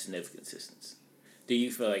receiving a significant assistance. Do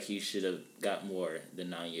you feel like he should have got more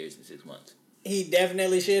than 9 years and 6 months? He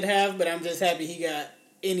definitely should have, but I'm just happy he got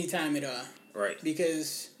any time at all. Right.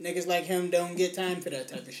 Because niggas like him don't get time for that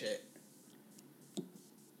type of shit.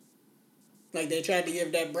 Like, they tried to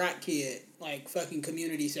give that Brock kid, like, fucking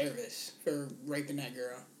community service for raping that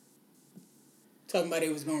girl. Talking about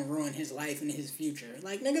it was going to ruin his life and his future.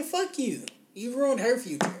 Like, nigga, fuck you. You ruined her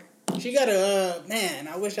future. She got a, man,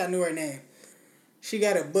 I wish I knew her name. She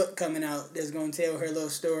got a book coming out that's going to tell her little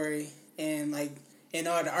story. And, like, in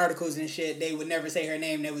all the articles and shit, they would never say her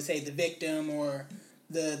name. They would say the victim or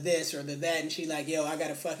the this or the that. And she like, yo, I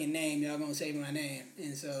got a fucking name. Y'all going to say my name.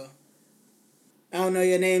 And so, I don't know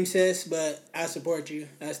your name, sis, but I support you.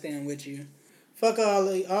 I stand with you. Fuck all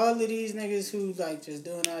of these niggas who, like, just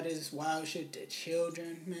doing all this wild shit to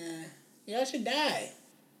children, man. Y'all should die.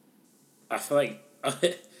 I feel like,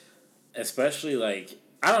 especially, like,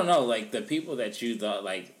 I don't know, like, the people that you thought,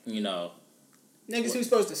 like, you know... Niggas who's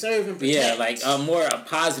supposed to serve and protect. Yeah, like, a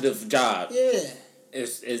positive job. Yeah.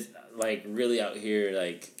 Is like, really out here,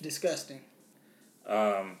 like... Disgusting.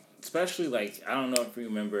 Especially, like, I don't know if you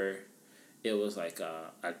remember, it was, like,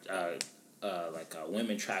 a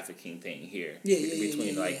women trafficking thing here.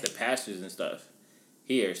 Between the pastors and stuff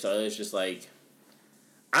here. So it's just, like...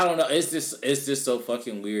 I don't know. It's just so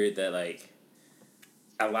fucking weird that, like...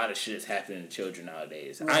 A lot of shit is happening to children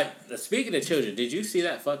nowadays. Right. Speaking of children, did you see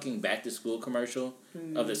that fucking back to school commercial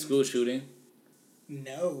of the school shooting?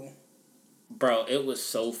 No. Bro, it was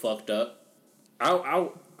so fucked up. I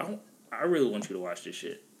really want you to watch this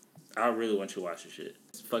shit. I really want you to watch this shit.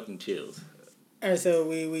 It's fucking chills. Alright, so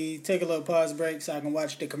we take a little pause break so I can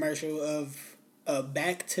watch the commercial of a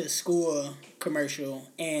back to school commercial,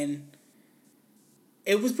 and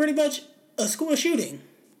it was pretty much a school shooting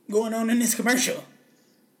going on in this commercial.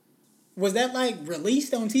 Was that, like,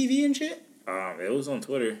 released on TV and shit? It was on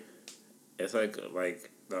Twitter. It's like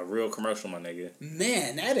a real commercial, my nigga.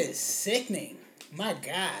 Man, that is sickening. My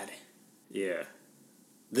God. Yeah.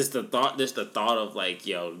 This the thought of, like,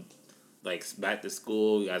 yo, like, back to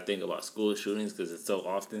school, you gotta think about school shootings because it's so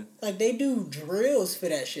often. Like, they do drills for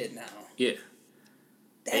that shit now. Yeah.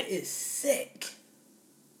 That is sick.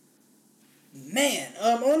 Man,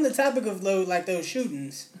 on the topic of, like, those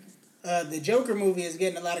shootings... the Joker movie is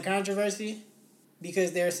getting a lot of controversy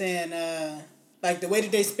because they're saying, like, the way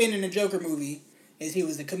that they spin in the Joker movie is he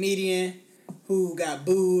was a comedian who got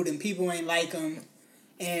booed and people ain't like him,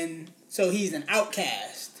 and so he's an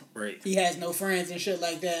outcast. Right. He has no friends and shit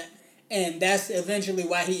like that, and that's eventually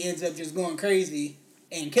why he ends up just going crazy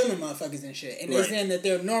and killing motherfuckers and shit. And they're saying that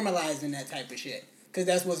they're normalizing that type of shit because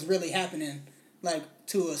that's what's really happening, like,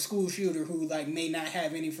 to a school shooter who, like, may not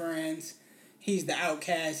have any friends. He's the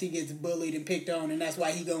outcast. He gets bullied and picked on, and that's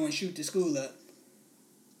why he go and shoot the school up.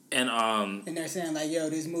 And they're saying, like,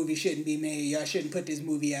 yo, this movie shouldn't be made. Y'all shouldn't put this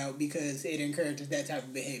movie out because it encourages that type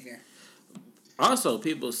of behavior. Also,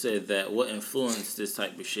 people said that what influenced this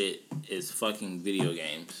type of shit is fucking video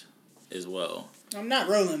games as well. I'm not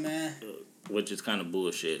rolling, man. Which is kind of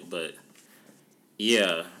bullshit, but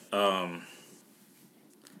yeah, I'm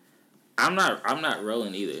not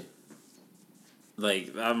rolling either.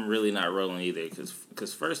 Like, I'm really not rolling either,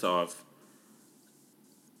 because first off,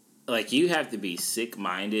 like, you have to be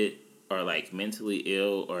sick-minded or, like, mentally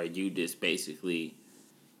ill, or you just basically,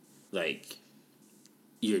 like,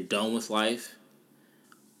 you're done with life,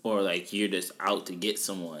 or, like, you're just out to get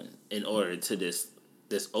someone in order to this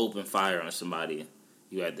open fire on somebody.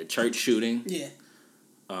 You had the church shooting. Yeah.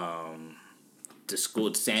 The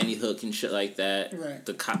school, Sandy Hook and shit like that. Right.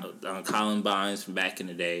 The Columbines from back in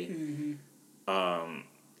the day. Mm-hmm.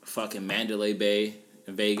 Fucking Mandalay Bay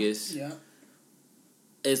in Vegas. Yeah.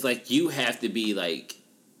 It's like you have to be like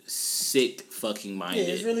sick fucking minded.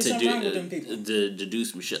 Yeah, it's really something wrong with them people. To do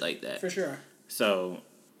some shit like that. For sure. So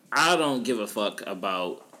I don't give a fuck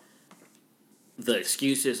about the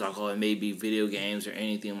excuses like, oh, it may be video games or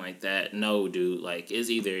anything like that. No, dude. Like, it's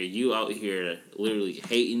either you out here literally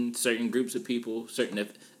hating certain groups of people, certain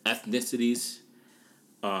ethnicities,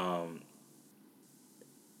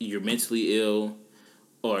 you're mentally ill,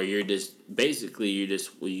 or you're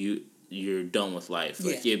done with life.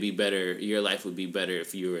 Like, it'd be better, your life would be better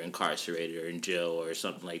if you were incarcerated or in jail or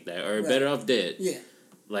something like that, or better off dead. Yeah.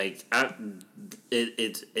 Like,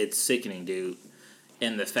 it's sickening, dude.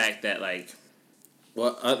 And the fact that, like,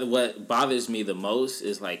 what bothers me the most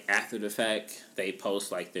is, like, after the fact, they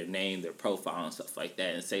post, like, their name, their profile, and stuff like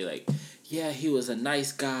that, and say, like, yeah, he was a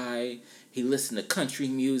nice guy, he listened to country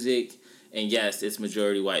music, and yes, it's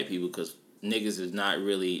majority white people, because niggas is not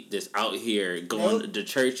really just out here going to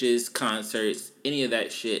churches, concerts, any of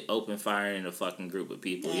that shit, open firing a fucking group of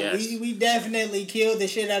people, yes. We definitely killed the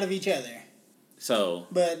shit out of each other. So.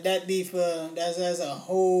 But that's a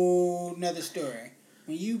whole nother story.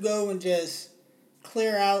 When you go and just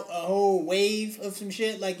clear out a whole wave of some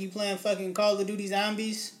shit like you playing fucking Call of Duty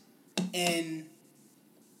Zombies and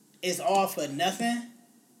it's all for nothing,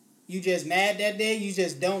 you just mad that day, you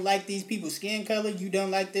just don't like these people's skin color, you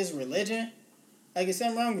don't like this religion, like, it's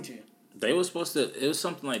something wrong with you. They were supposed to, it was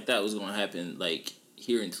something like that was going to happen, like,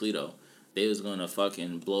 here in Toledo. They was going to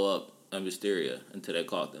fucking blow up Wisteria until they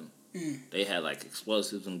caught them. They had, like,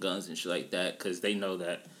 explosives and guns and shit like that because they know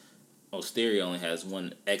that Wisteria only has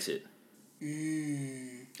one exit.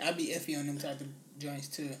 I'd be iffy on them type of joints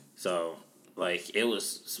too. So, like, it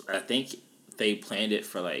was, I think they planned it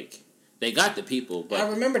for, like, they got the people, but I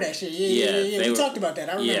remember that shit. Yeah. We talked about that.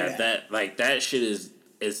 I remember that. that shit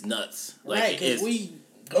is nuts. Like, right, because we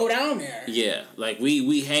go down there. Yeah, like,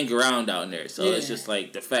 we hang around down there. So it's just,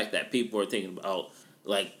 like, the fact that people are thinking about,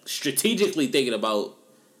 like, strategically thinking about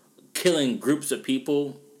killing groups of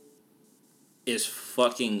people is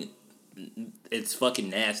fucking... It's fucking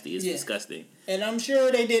nasty. It's disgusting. And I'm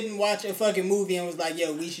sure they didn't watch a fucking movie and was like,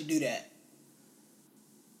 yo, we should do that.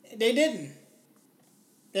 They didn't.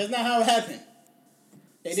 That's not how it happened.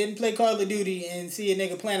 They didn't play Call of Duty and see a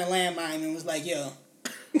nigga plant a landmine and was like, yo.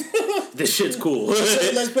 This shit's cool.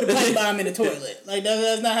 Let's put a pipe bomb in the toilet. Like,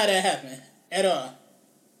 that's not how that happened. At all.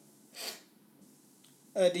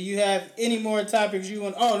 Do you have any more topics you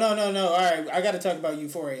want? Oh, no. All right, I got to talk about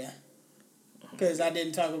Euphoria. Because I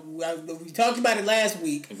didn't talk. We talked about it last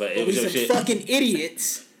week, but we some fucking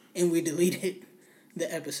idiots, and we deleted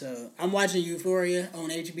the episode. I'm watching Euphoria on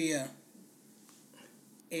HBO.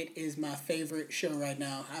 It is my favorite show right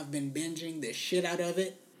now. I've been binging the shit out of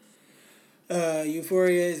it.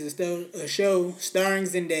 Euphoria is a show starring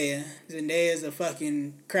Zendaya. Zendaya is a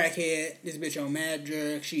fucking crackhead. This bitch on mad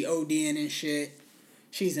drugs. She ODing and shit.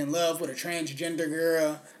 She's in love with a transgender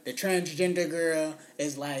girl. The transgender girl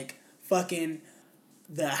is like fucking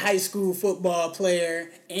the high school football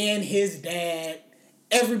player and his dad.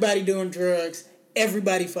 Everybody doing drugs.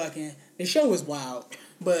 Everybody fucking. The show was wild.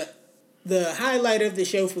 But the highlight of the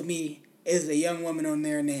show for me is a young woman on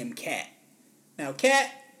there named Kat. Now,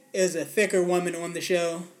 Kat is a thicker woman on the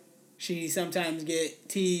show. She sometimes get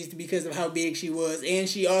teased because of how big she was. And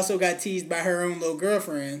she also got teased by her own little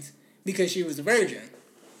girlfriends because she was a virgin.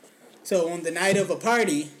 So on the night of a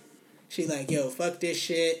party, she like, yo, fuck this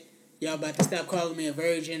shit. Y'all about to stop calling me a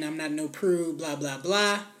virgin. I'm not no prude, blah, blah,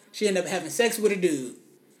 blah. She ended up having sex with a dude.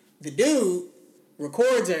 The dude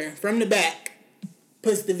records her from the back,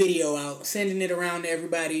 puts the video out, sending it around to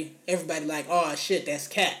everybody. Everybody like, oh, shit, that's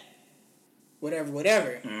Kat.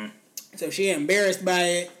 Whatever. So she embarrassed by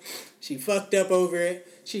it. She fucked up over it.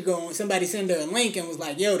 Somebody sent her a link and was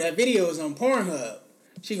like, yo, that video is on Pornhub.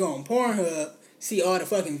 She go on Pornhub, see all the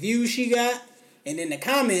fucking views she got, and in the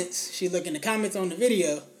comments, she look in the comments on the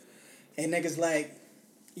video, and niggas like,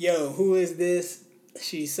 yo, who is this?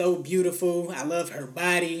 She's so beautiful. I love her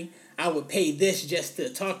body. I would pay this just to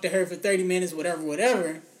talk to her for 30 minutes,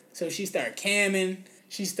 whatever. So she start camming.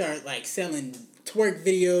 She start like selling twerk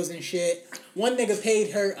videos and shit. One nigga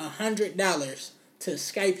paid her $100 to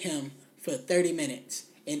Skype him for 30 minutes.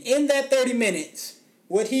 And in that 30 minutes,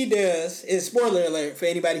 what he does is, spoiler alert for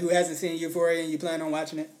anybody who hasn't seen Euphoria and you plan on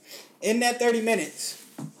watching it. In that 30 minutes,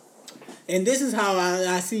 and this is how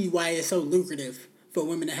I see why it's so lucrative for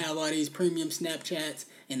women to have all these premium Snapchats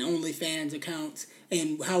and OnlyFans accounts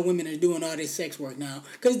and how women are doing all this sex work now.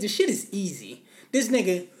 Because the shit is easy. This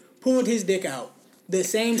nigga pulled his dick out the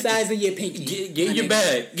same size of your pinky. Get in your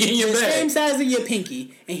bag. Get in your bag. The same size of your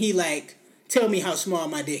pinky. And he like, tell me how small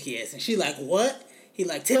my dick is. And she like, what? He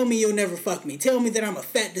like, tell me you'll never fuck me. Tell me that I'm a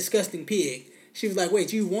fat, disgusting pig. She was like,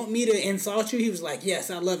 wait, you want me to insult you? He was like, yes,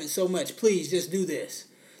 I love it so much. Please, just do this.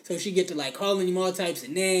 So she get to like calling him all types of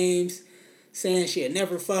names, saying she'll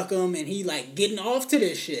never fuck him, and he like getting off to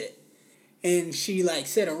this shit. And she, like,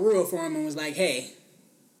 set a rule for him and was like, hey,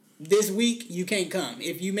 this week, you can't come.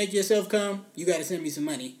 If you make yourself come, you got to send me some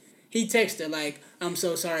money. He texted her, like, I'm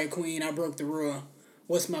so sorry, queen. I broke the rule.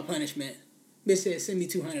 What's my punishment? Bitch said, send me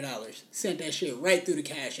 $200. Sent that shit right through the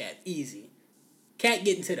Cash App. Easy. Cat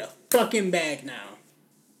getting to the fucking bag now.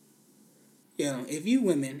 Yo, if you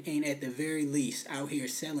women ain't at the very least out here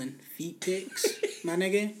selling feet pics, my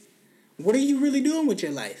nigga, what are you really doing with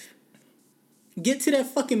your life? Get to that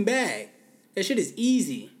fucking bag. That shit is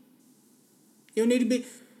easy. You don't need to be...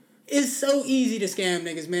 It's so easy to scam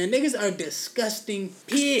niggas, man. Niggas are disgusting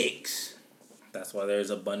pigs. That's why there's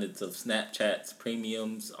abundance of Snapchats,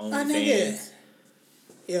 premiums, OnlyFans.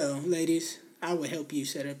 Yo, ladies, I would help you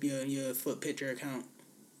set up your foot picture account.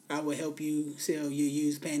 I would help you sell your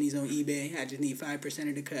used panties on eBay. I just need 5%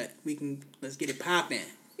 of the cut. Let's get it popping.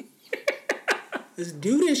 Let's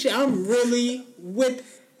do this shit. I'm really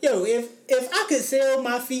with... Yo, if I could sell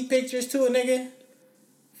my feet pictures to a nigga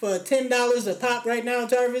for $10 a pop right now,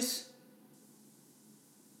 Jarvis,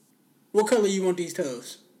 what color you want these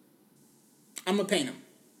toes? I'm going to paint them.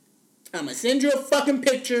 I'm going to send you a fucking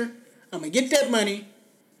picture. I'm going to get that money.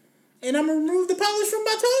 And I'm going to remove the polish from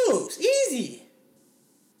my toes. Easy.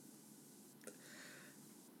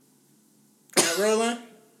 Not rolling?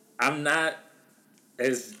 I'm not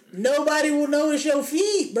as... Nobody will notice your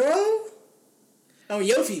feet, bro. Oh,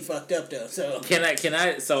 your feet fucked up though. So can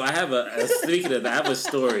I? So I have speaking of that, I have a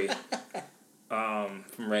story. From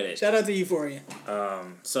Reddit. Shout out to Euphoria.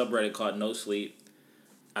 Subreddit called No Sleep.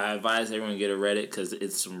 I advise everyone to get a Reddit because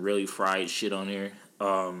it's some really fried shit on here.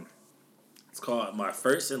 It's called My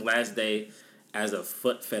First and Last Day as a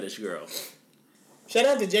Foot Fetish Girl. Shout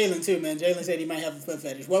out to Jalen too, man. Jalen said he might have a foot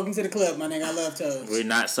fetish. Welcome to the club, my nigga. I love toes. We're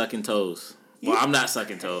not sucking toes. Well, I'm not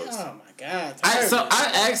sucking toes. Oh my god!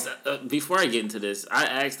 I asked before I get into this. I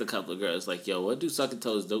asked a couple of girls like, "Yo, what do sucking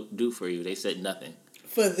toes do for you?" They said nothing.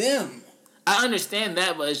 For them, I understand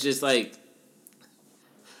that, but it's just like,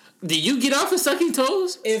 do you get off of sucking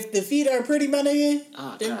toes? If the feet are pretty, my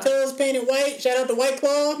nigga, them toes painted white. Shout out to White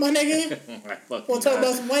Claw, my nigga. Want to talk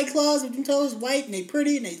about some White Claws? If them toes white and they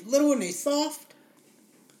pretty and they little and they soft,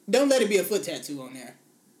 don't let it be a foot tattoo on there.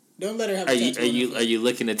 Don't let her have a tattoo. Are you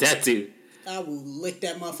licking a tattoo? I will lick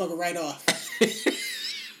that motherfucker right off.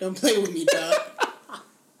 Don't play with me, dog.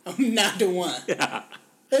 I'm not the one. Yeah.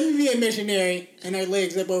 Let me be a missionary and her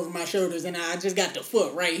legs up over my shoulders and I just got the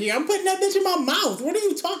foot right here. I'm putting that bitch in my mouth. What are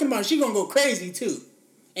you talking about? She gonna go crazy too.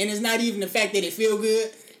 And it's not even the fact that it feel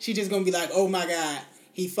good. She just gonna be like, oh my God,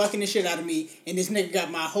 he fucking the shit out of me and this nigga got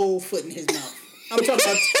my whole foot in his mouth. I'm talking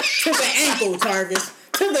about to the ankle, Tarvis.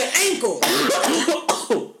 To the ankle.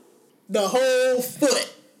 The whole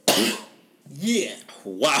foot. Yeah.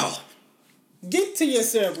 Wow. Get to your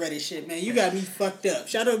subreddit shit, man. You got me fucked up.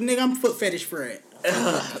 Shout out, nigga. I'm foot fetish for it.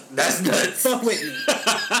 That's nuts. Fuck with me.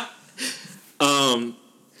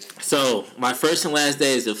 So my first and last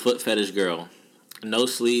day is a foot fetish girl. No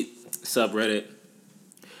Sleep subreddit.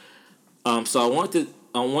 So I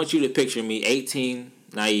want you to picture me, 18,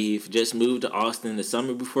 naive, just moved to Austin the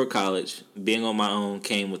summer before college. Being on my own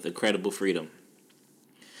came with incredible freedom.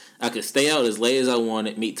 I could stay out as late as I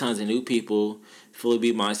wanted, meet tons of new people, fully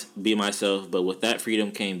be myself, but with that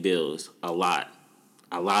freedom came bills. A lot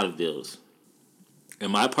of bills.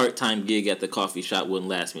 And my part-time gig at the coffee shop wouldn't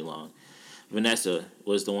last me long. Vanessa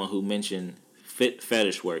was the one who mentioned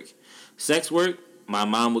fetish work. Sex work? My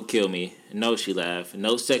mom would kill me. No, she laughed.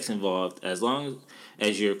 No sex involved. As long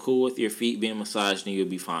as you're cool with your feet being massaged, then you'll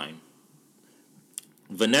be fine.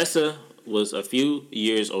 Vanessa was a few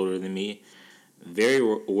years older than me. Very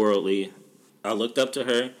worldly. I looked up to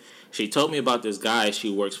her. She told me about this guy she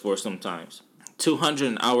works for sometimes. $200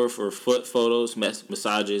 an hour for foot photos,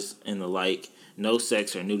 massages, and the like. No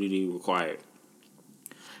sex or nudity required.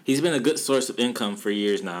 He's been a good source of income for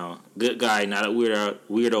years now. Good guy, not a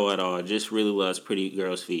weirdo at all. Just really loves pretty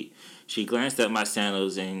girls' feet. She glanced at my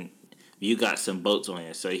sandals and you got some boats on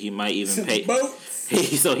you, so he might even pay.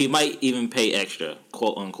 So he might even pay extra,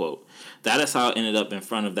 quote unquote. That is how I ended up in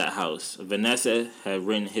front of that house. Vanessa had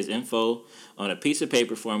written his info on a piece of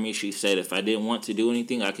paper for me. She said if I didn't want to do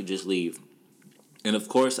anything, I could just leave. And of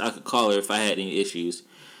course, I could call her if I had any issues.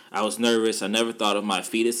 I was nervous. I never thought of my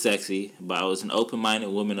feet as sexy, but I was an open-minded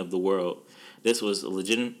woman of the world. This was a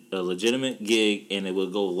legitimate gig, and it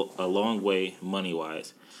would go a long way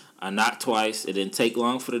money-wise. I knocked twice. It didn't take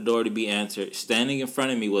long for the door to be answered. Standing in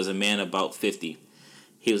front of me was a man about 50.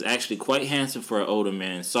 He was actually quite handsome for an older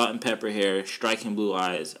man. Salt and pepper hair, striking blue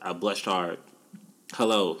eyes. I blushed hard.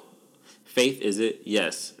 Hello. Faith, is it?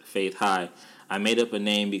 Yes. Faith, hi. I made up a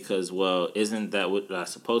name because, well, isn't that what I'm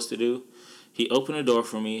supposed to do? He opened the door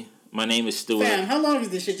for me. My name is Stuart. Fam, how long is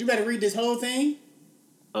this shit? You better read this whole thing?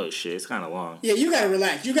 Oh, shit. It's kind of long. Yeah, you gotta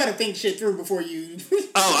relax. You gotta think shit through before you...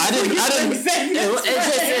 I didn't...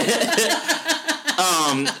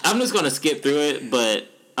 I'm just going to skip through it, but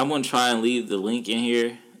I'm going to try and leave the link in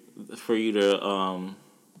here for you to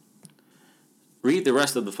read the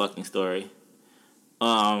rest of the fucking story.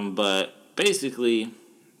 But basically,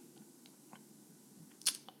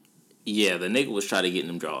 yeah, the nigga was trying to get in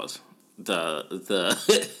them draws. The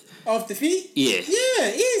Off the feet? Yeah.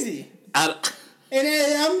 Yeah, easy. And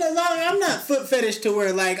I'm not foot fetish to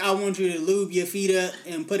where, like, I want you to lube your feet up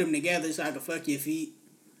and put them together so I can fuck your feet.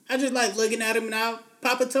 I just like looking at them and I'll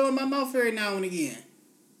pop a toe in my mouth every now and again.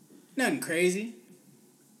 Nothing crazy.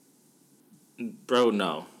 Bro,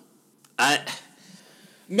 no.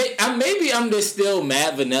 Maybe I'm just still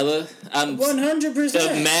mad vanilla. I'm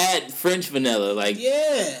 100%. Mad French vanilla. Like,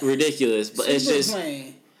 yeah. Ridiculous. But super it's just...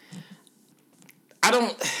 plain. I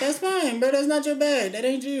don't... That's fine, bro. That's not your bag. That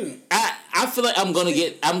ain't you. I feel like I'm gonna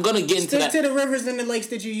get into that. Stick to the rivers and the lakes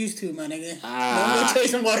that you used to, my nigga. I'm gonna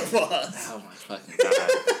chase some waterfalls. Oh my fucking god.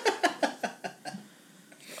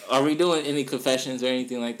 Are we doing any confessions or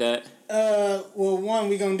anything like that? Well, one,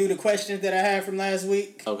 we gonna do the questions that I had from last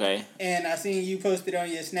week. Okay. And I seen you posted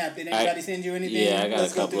on your Snap. Did anybody send you anything? Yeah, I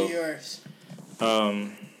got a couple. Let's go through yours.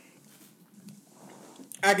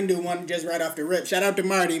 I can do one just right off the rip. Shout out to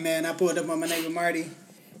Marty, man. I pulled up on my neighbor Marty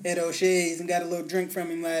at O'Shea's and got a little drink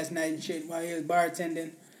from him last night and shit while he was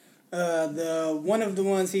bartending. One of the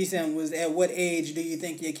ones he sent was, at what age do you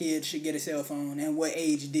think your kids should get a cell phone? And what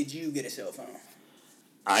age did you get a cell phone?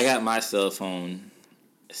 I got my cell phone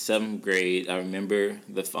 7th grade. I remember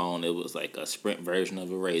the phone. It was like a Sprint version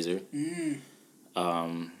of a Razr.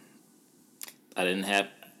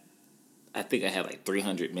 I think I had like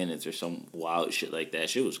 300 minutes or some wild shit like that.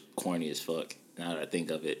 Shit was corny as fuck, now that I think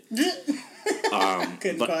of it.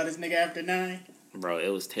 Couldn't call this nigga after 9. Bro, it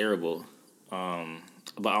was terrible.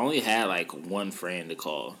 But I only had like one friend to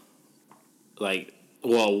call. Like,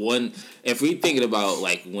 well, one... If we thinking about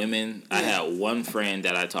like women, yeah. I had one friend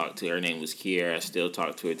that I talked to. Her name was Kiera. I still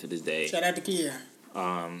talk to her to this day. Shout out to Kiera.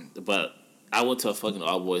 But I went to a fucking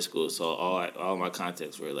all-boys school, so all my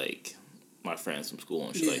contacts were like my friends from school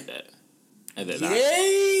and shit like that. And then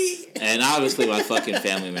and obviously my fucking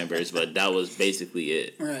family members, but that was basically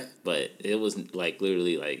it. Right. But it was like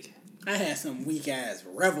literally like... I had some weak ass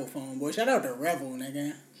Revel phone, boy. Shout out to Revel,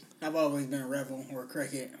 nigga. I've always been Revel or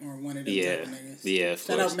Cricket or one of them type of niggas. Yeah,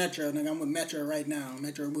 Shout out Metro, nigga. I'm with Metro right now.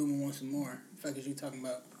 Metro Boomin wants some more. The fuck is you talking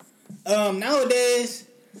about? Nowadays,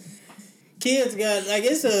 kids got, like,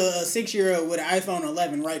 it's a 6-year-old with an iPhone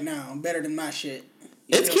 11 right now. Better than my shit.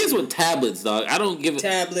 It's kids with tablets, dog. I don't give a...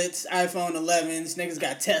 Tablets, iPhone 11s, niggas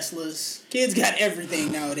got Teslas. Kids got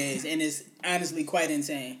everything nowadays, and it's honestly quite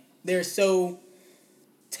insane. They're so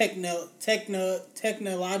technologically,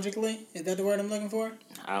 is that the word I'm looking for?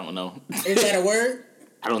 I don't know. Is that a word?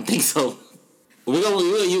 I don't think so. We're gonna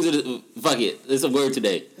use it. Fuck it. It's a word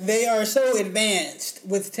today. They are so advanced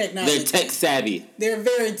with technology. They're tech savvy. They're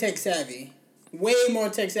very tech savvy. Way more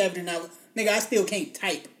tech savvy than I... Nigga, I still can't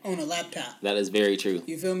type on a laptop. That is very true.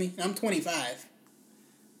 You feel me? I'm 25.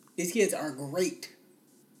 These kids are great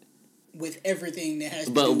with everything that has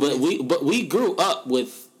to do with... But we grew up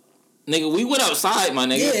with... Nigga, we went outside, my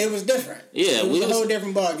nigga. Yeah, it was different. Yeah, it was a whole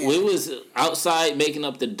different ballgame. We was outside making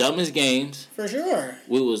up the dumbest games. For sure.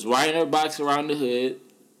 We was riding our bikes around the hood.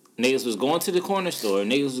 Niggas was going to the corner store.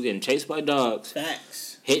 Niggas was getting chased by dogs.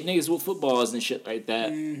 Facts. Hit niggas with footballs and shit like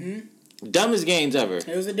that. Mm-hmm. Dumbest games ever.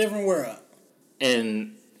 It was a different world.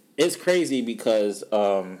 And it's crazy because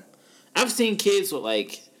I've seen kids with,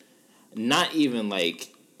 like, not even,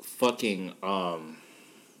 like, fucking...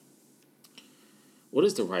 what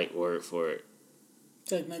is the right word for it?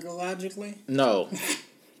 Technologically? No.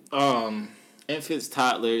 Infants,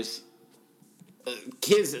 toddlers,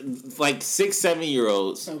 kids, like 6,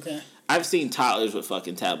 7-year-olds. Okay. I've seen toddlers with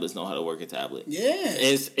fucking tablets know how to work a tablet. Yeah.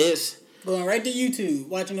 It's going right to YouTube,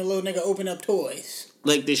 watching a little nigga open up toys.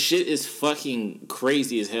 Like, this shit is fucking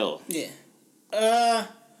crazy as hell. Yeah.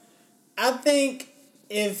 I think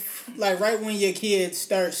if, like, right when your kids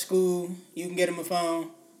start school, you can get them a phone.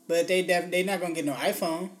 But they not going to get no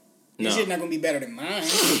iPhone. This shit not going to be better than mine.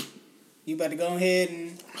 You about to go ahead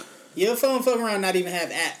and... Your phone fuck around not even have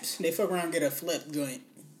apps. They fuck around and get a flip joint.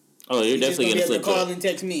 Oh, you're definitely going to flip. Call and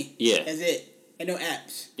text me. Yeah. That's it. Ain't no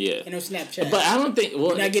apps. Yeah. Ain't no Snapchat. But I don't think... Well,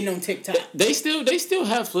 you're not getting on TikTok. They still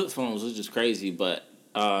have flip phones, which is crazy. But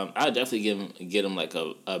I'd definitely get them like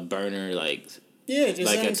a burner, like... Yeah, just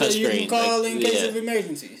like a touch screen. You can call in case of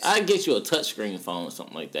emergencies. I'd get you a touchscreen phone or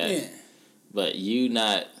something like that. Yeah. But you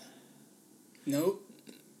not... Nope.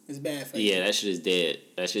 It's bad for you. Yeah, that shit is dead.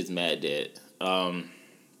 That shit's mad dead.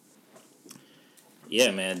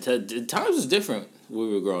 Yeah, man. Times was different when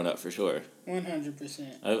we were growing up, for sure.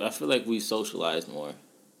 100%. I feel like we socialized more.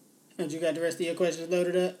 And you got the rest of your questions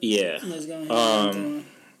loaded up? Yeah. Let's go ahead.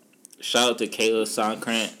 Shout out to Kayla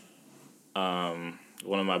Sonkrant,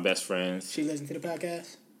 one of my best friends. She listens to the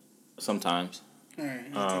podcast? Sometimes. All right.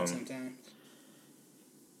 I'll take sometimes.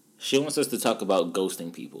 She wants us to talk about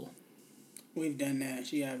ghosting people. We've done that.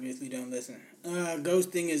 She obviously don't listen.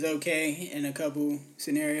 Ghosting is okay in a couple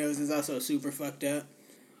scenarios. It's also super fucked up.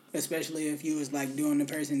 Especially if you was like doing the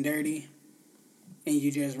person dirty and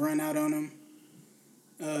you just run out on them.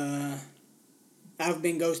 I've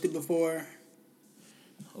been ghosted before.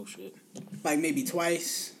 Oh shit. Like maybe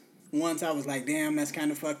twice. Once I was like, damn, that's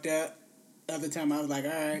kind of fucked up. Other time I was like,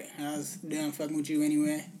 alright, I was done fucking with you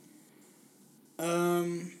anyway.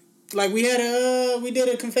 Like we did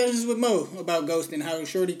a Confessions with Mo about ghosting, how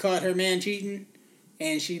Shorty caught her man cheating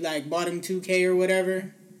and she like bought him $2K or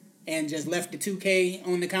whatever and just left the $2K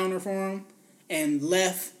on the counter for him and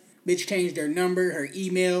left. Bitch changed her number, her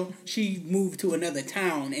email. She moved to another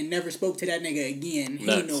town and never spoke to that nigga again. He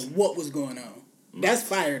didn't know what was going on. That's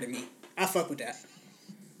fire to me. I fuck with that.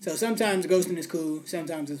 So sometimes ghosting is cool.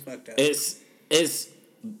 Sometimes it's fucked up. It's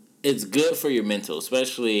good for your mental,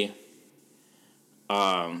 especially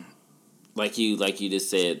like you just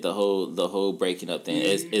said, the whole breaking up thing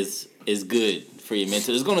is good for your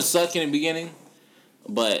mental. It's gonna suck in the beginning,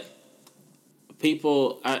 but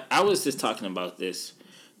people. I was just talking about this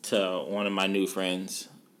to one of my new friends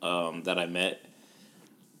that I met.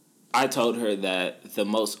 I told her that the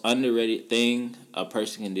most underrated thing a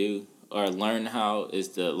person can do or learn how is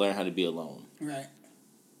to learn how to be alone. Right.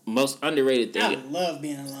 Most underrated thing. I love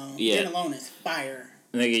being alone. Yeah. Being alone is fire.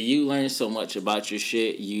 Nigga, you learn so much about your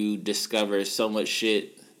shit. You discover so much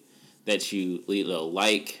shit that you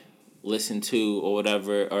like, listen to, or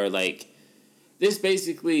whatever. Or, like, this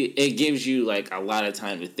basically, it gives you, like, a lot of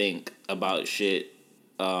time to think about shit.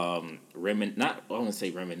 I wouldn't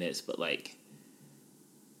say reminisce, but, like,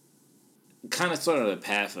 kind of sort of the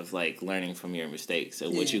path of, like, learning from your mistakes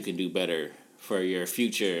and what you can do better for your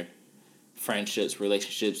future friendships,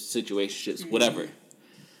 relationships, situationships, whatever.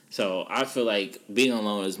 So I feel like being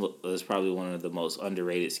alone is probably one of the most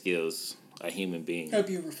underrated skills a human being. Help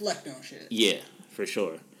you reflect on shit. Yeah, for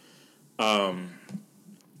sure.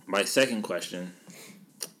 My second question,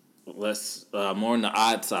 let's more on the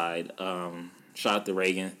odd side. Shout out to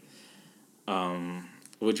Reagan.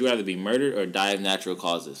 Would you rather be murdered or die of natural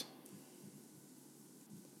causes?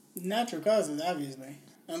 Natural causes, obviously.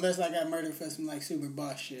 Unless I got murdered for some like super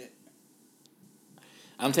boss shit.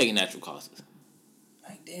 I'm taking natural causes.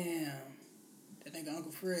 Like, damn. That nigga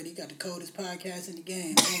Uncle Fred, he got the coldest podcast in the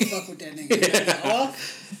game. I don't fuck with that nigga.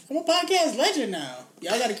 Off. I'm a podcast legend now.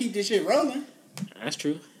 Y'all gotta keep this shit rolling. That's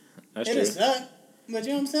true. It'll suck. But you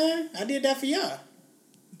know what I'm saying? I did that for y'all.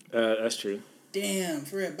 That's true. Damn,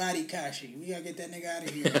 Fred Body Kashi. We gotta get that nigga out of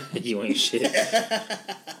here. You ain't shit.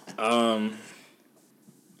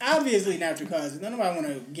 Obviously natural causes. Nobody want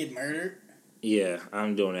to get murdered. Yeah,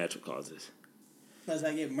 I'm doing natural causes. Unless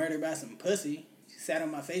I get murdered by some pussy. She sat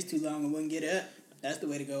on my face too long and wouldn't get up. That's the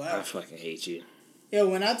way to go out. I fucking hate you. Yo,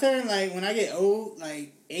 when I get old,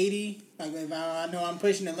 like 80, like if I know I'm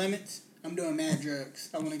pushing the limits, I'm doing mad drugs.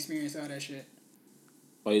 I want to experience all that shit.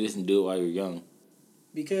 Why you didn't do it while you're young?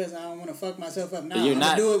 Because I don't want to fuck myself up now. I'm going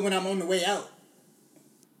to do it when I'm on the way out.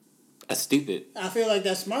 That's stupid. I feel like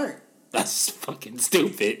that's smart. That's fucking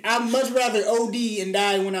stupid. I'd much rather OD and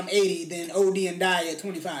die when I'm 80 than OD and die at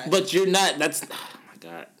 25. But you're not, that's, oh my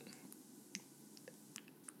God.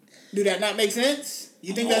 Do that not make sense?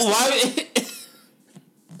 You think that's... Why?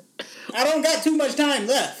 I don't got too much time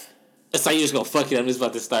left. It's like you're just gonna fuck it. I'm just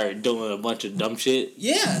about to start doing a bunch of dumb shit.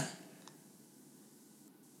 Yeah.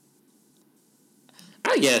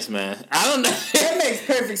 I guess, man. I don't know. That makes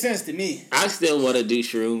perfect sense to me. I still want to do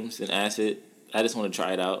shrooms and acid. I just want to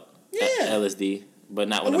try it out. Yeah. LSD. But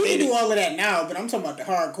not when we I'm 80. can do all of that now, but I'm talking about the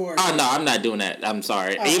hardcore. Oh, no, I'm not doing that. I'm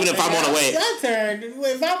sorry. Even if I'm on the way. It's your turn.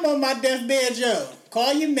 If I'm on my deathbed, Joe,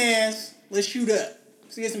 call your mans. Let's shoot up.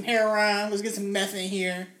 Let's get some heroin. Let's get some meth in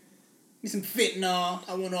here. Get some fentanyl.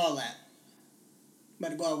 I want all that. I'm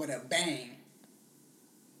about to go out with a bang.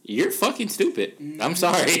 You're fucking stupid. Mm-hmm. I'm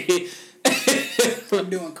sorry. I'm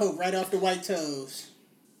doing coke right off the white toes.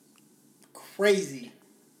 Crazy.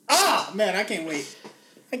 Ah, man, I can't wait.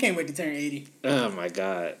 I can't wait to turn 80. Oh, my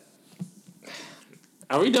God.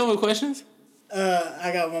 Are we done with questions?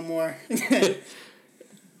 I got one more.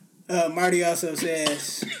 Marty also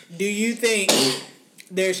says, do you think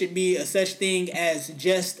there should be a such thing as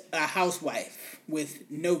just a housewife with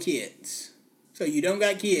no kids? So you don't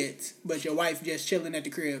got kids, but your wife just chilling at the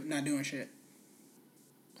crib, not doing shit.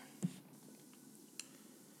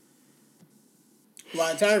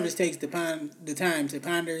 While Tarvis takes the time to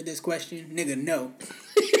ponder this question, nigga, no.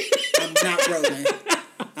 I'm not rolling.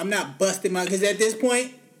 I'm not busting my... Because at this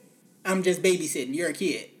point, I'm just babysitting. You're a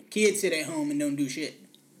kid. Kids sit at home and don't do shit. You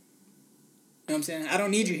know what I'm saying? I don't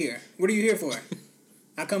need you here. What are you here for?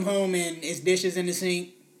 I come home and it's dishes in the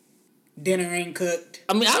sink. Dinner ain't cooked.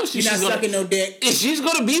 I mean, obviously you're not sucking no dick. She's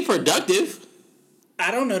going to be productive.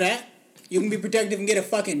 I don't know that. You can be productive and get a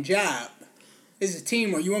fucking job. This is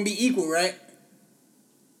teamwork. You want to be equal, right?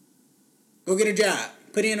 Go get a job.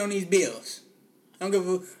 Put in on these bills. I don't give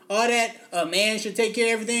a... All that, a man should take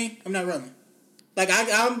care of everything, I'm not rolling. Like, I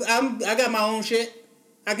got my own shit.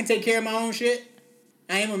 I can take care of my own shit.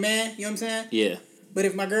 I am a man, you know what I'm saying? Yeah. But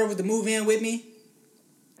if my girl was to move in with me...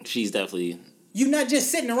 She's definitely... You not just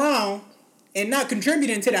sitting around and not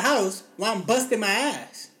contributing to the house while I'm busting my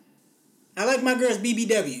ass. I like my girl's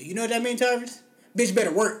BBW. You know what that means, Tarvis? Bitch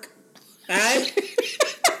better work. Alright?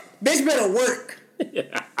 Bitch better work.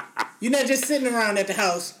 Yeah. You're not just sitting around at the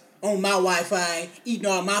house on my Wi-Fi, eating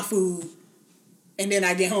all my food, and then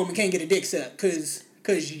I get home and can't get a dick sucked because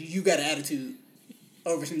you got an attitude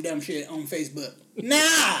over some dumb shit on Facebook.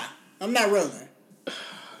 Nah! I'm not rolling.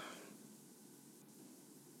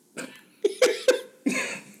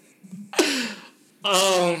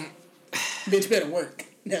 Bitch better work.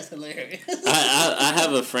 That's hilarious. I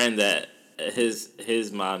have a friend that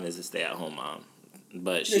his mom is a stay-at-home mom.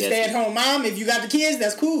 But she stay-at-home mom, if you got the kids,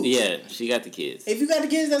 that's cool. Yeah, she got the kids. If you got the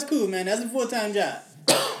kids, that's cool, man. That's a full-time job.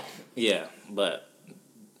 Yeah, but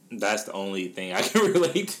that's the only thing I can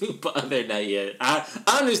relate to. But other than that, yeah.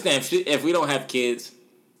 I understand if we don't have kids,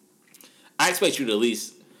 I expect you to at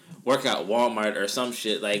least work out Walmart or some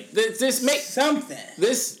shit. Like, this make... Something.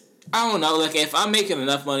 This... I don't know, like, if I'm making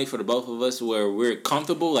enough money for the both of us where we're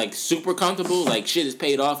comfortable, like, super comfortable, like, shit is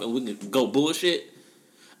paid off and we can go bullshit,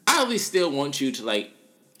 I at least still want you to, like...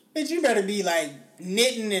 Bitch, you better be, like,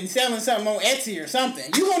 knitting and selling something on Etsy or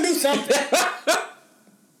something. You gonna do something.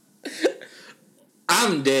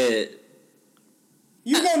 I'm dead.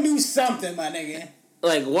 You gonna do something, my nigga.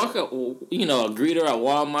 Like, walk up, you know, a greeter at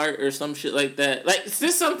Walmart or some shit like that. Like, is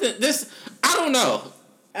this something, I don't know.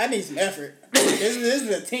 I need some effort. This is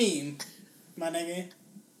a team, my nigga.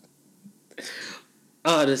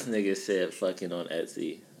 Oh, this nigga said fucking on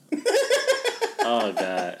Etsy. Oh,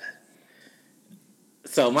 God.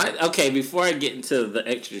 So, before I get into the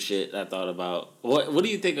extra shit I thought about, what do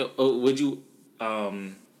you think would you, I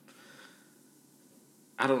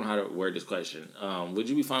don't know how to word this question. Would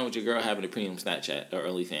you be fine with your girl having a premium Snapchat or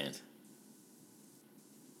OnlyFans?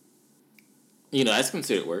 You know, that's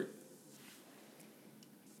considered work.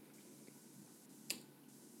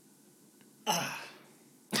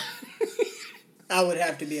 I would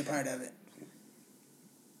have to be a part of it.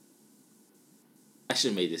 I should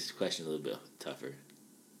have made this question a little bit tougher.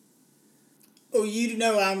 Oh, you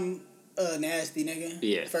know I'm a nasty nigga?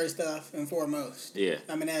 Yeah. First off and foremost. Yeah.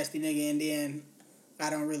 I'm a nasty nigga, and then I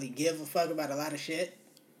don't really give a fuck about a lot of shit.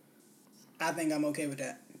 I think I'm okay with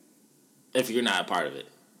that. If you're not a part of it.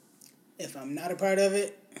 If I'm not a part of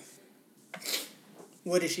it,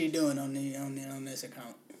 what is she doing on this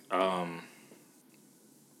account?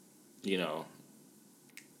 You know,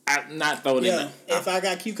 I'm not throwing in. If I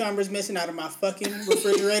got cucumbers missing out of my fucking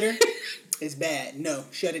refrigerator, it's bad. No,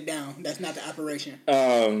 shut it down. That's not the operation.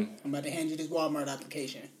 I'm about to hand you this Walmart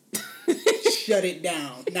application. Shut it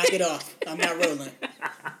down. Knock it off. I'm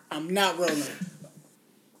not rolling.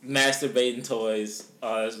 Masturbating toys,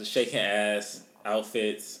 shaking ass,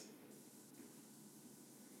 outfits.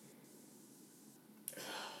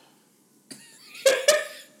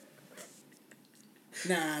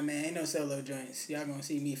 Nah, man, ain't no solo joints. Y'all gonna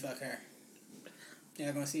see me fuck her.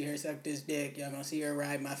 Y'all gonna see her suck this dick. Y'all gonna see her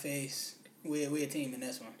ride my face. We a team in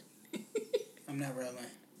this one. I'm not rolling.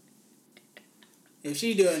 If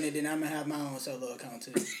she doing it, then I'm gonna have my own solo account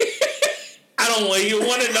too. I don't want you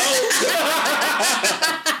want to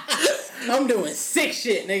know. I'm doing sick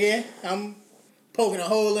shit, nigga. I'm poking a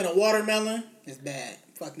hole in a watermelon. It's bad.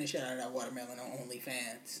 Fucking the shit out of that watermelon on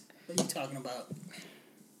OnlyFans. What are you talking about?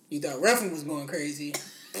 You thought Ruffin was going crazy.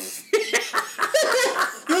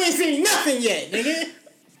 You ain't seen nothing yet, nigga.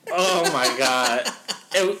 Oh my God.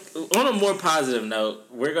 And on a more positive note,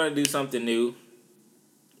 we're going to do something new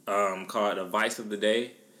called Advice of the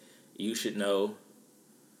Day. You should know.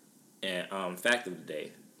 And Fact of the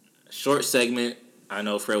Day. Short segment. I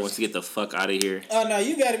know Fred wants to get the fuck out of here. Oh, no,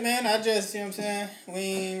 you got it, man. I just, you know what I'm saying? We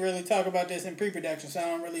ain't really talk about this in pre-production, so I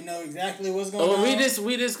don't really know exactly what's going on.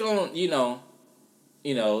 We just going to, you know.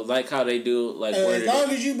 You know, like how they do, like as long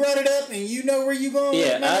as you brought it up and you know where you going.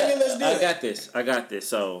 Yeah, let's do it. I got this.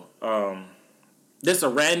 So, this is a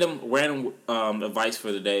random advice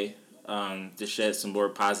for the day. To shed some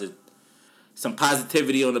more some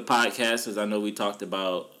positivity on the podcast, because I know we talked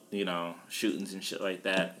about, you know, shootings and shit like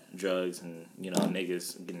that, drugs and, you know,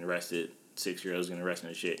 niggas getting arrested, 6-year-olds getting arrested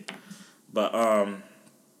and shit. But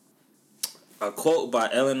a quote by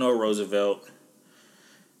Eleanor Roosevelt.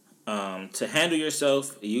 To handle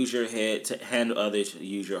yourself, use your head. To handle others,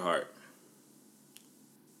 use your heart.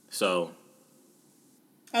 So,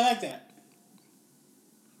 I like that.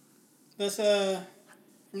 Let's from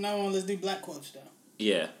now on, let's do black quotes though.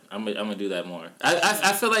 Yeah, I'm gonna do that more.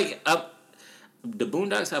 I feel like the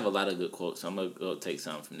Boondocks have a lot of good quotes. So I'm gonna go take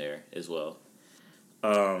some from there as well.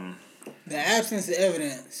 The absence of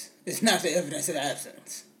evidence is not the evidence of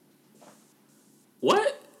absence.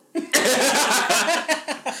 What?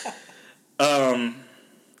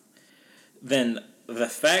 Then the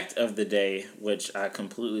fact of the day, which I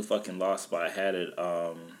completely fucking lost, but I had it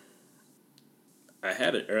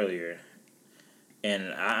earlier,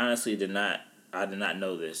 and I honestly did not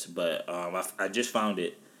know this, but I just found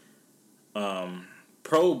it.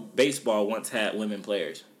 Pro baseball once had women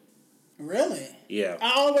players. Really? Yeah.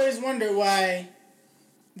 I always wondered why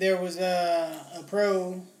there was a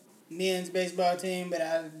pro men's baseball team, but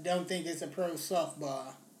I don't think it's a pro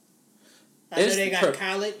softball. I know they got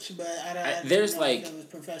college, but I don't know if it was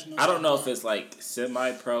professional. I don't know if it's like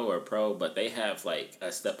semi-pro or pro, but they have like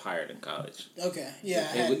a step higher than college. Okay,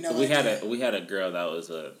 yeah. We had a girl that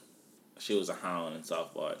was she was a hound in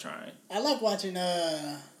softball trying. I like watching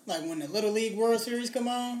like when the Little League World Series come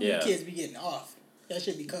on. Yeah, the kids be getting off. That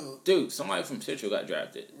should be cold. Dude, somebody from Central got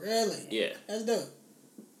drafted. Really? Yeah. That's dope.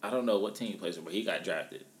 I don't know what team he plays for, but he got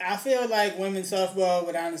drafted. I feel like women's softball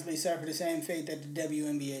would honestly suffer the same fate that the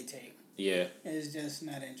WNBA take. Yeah. It's just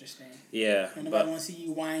not interesting. Yeah. And nobody wants to see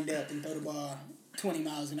you wind up and throw the ball 20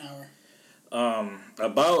 miles an hour.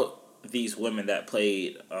 About these women that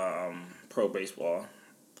played pro baseball,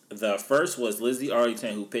 the first was Lizzie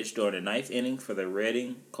Arlington, who pitched during the 9th inning for the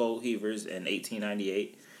Reading Coal Heavers in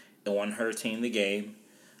 1898 and won her team the game.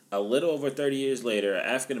 A little over 30 years later, an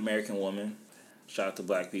African-American woman, shout out to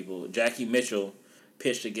black people, Jackie Mitchell,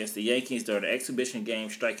 pitched against the Yankees during an exhibition game,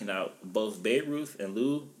 striking out both Babe Ruth and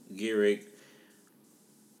Lou Gehrig.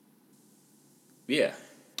 Yeah.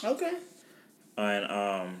 Okay.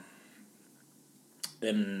 And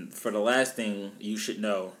for the last thing you should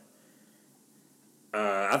know,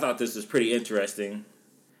 I thought this was pretty interesting.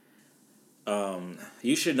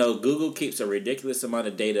 You should know Google keeps a ridiculous amount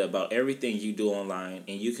of data about everything you do online,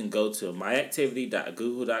 and you can go to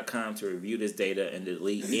myactivity.google.com to review this data and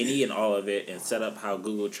delete any and all of it and set up how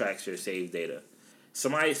Google tracks your saved data.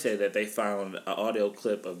 Somebody said that they found an audio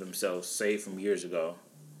clip of themselves saved from years ago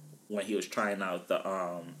when he was trying out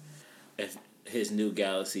his new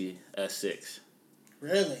Galaxy S6.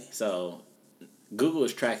 Really? So, Google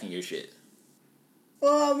is tracking your shit.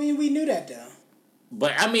 Well, I mean, we knew that, though.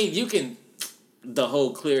 But, I mean, you can... The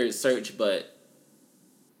whole clear search, but...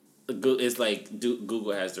 It's like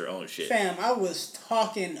Google has their own shit. Fam, I was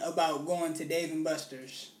talking about going to Dave &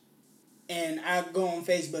 Buster's. And I go on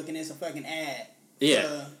Facebook and it's a fucking ad. Yeah.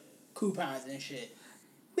 For coupons and shit.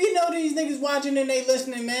 We know these niggas watching and they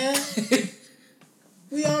listening, man.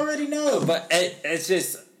 We already know. But it's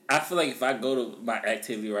just... I feel like if I go to my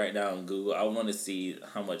activity right now on Google, I want to see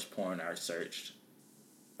how much porn I searched.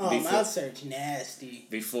 Oh, my search nasty.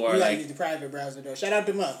 Before, you gotta use the private browser, though. Shout out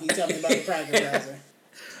to Mo. He told me about the private browser.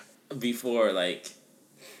 Before,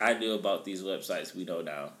 I knew about these websites we know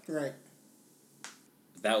now. Right.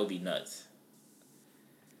 That would be nuts.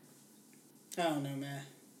 I don't know, man.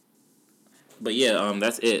 But yeah,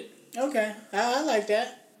 that's it. Okay. I like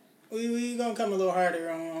that. We gonna come a little harder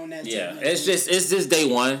on that. Yeah, it's just day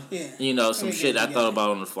one. Yeah. You know, some shit I thought about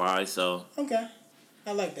on the fly, so. Okay.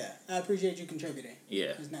 I like that. I appreciate you contributing.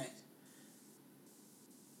 Yeah. It's nice.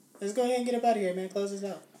 Let's go ahead and get up out of here, man. Close this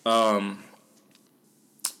out.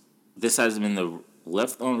 This has been the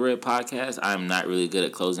Left on Red podcast. I'm not really good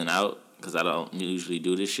at closing out because I don't usually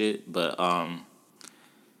do this shit, but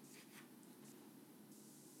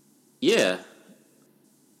yeah.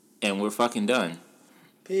 And we're fucking done.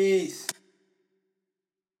 Peace.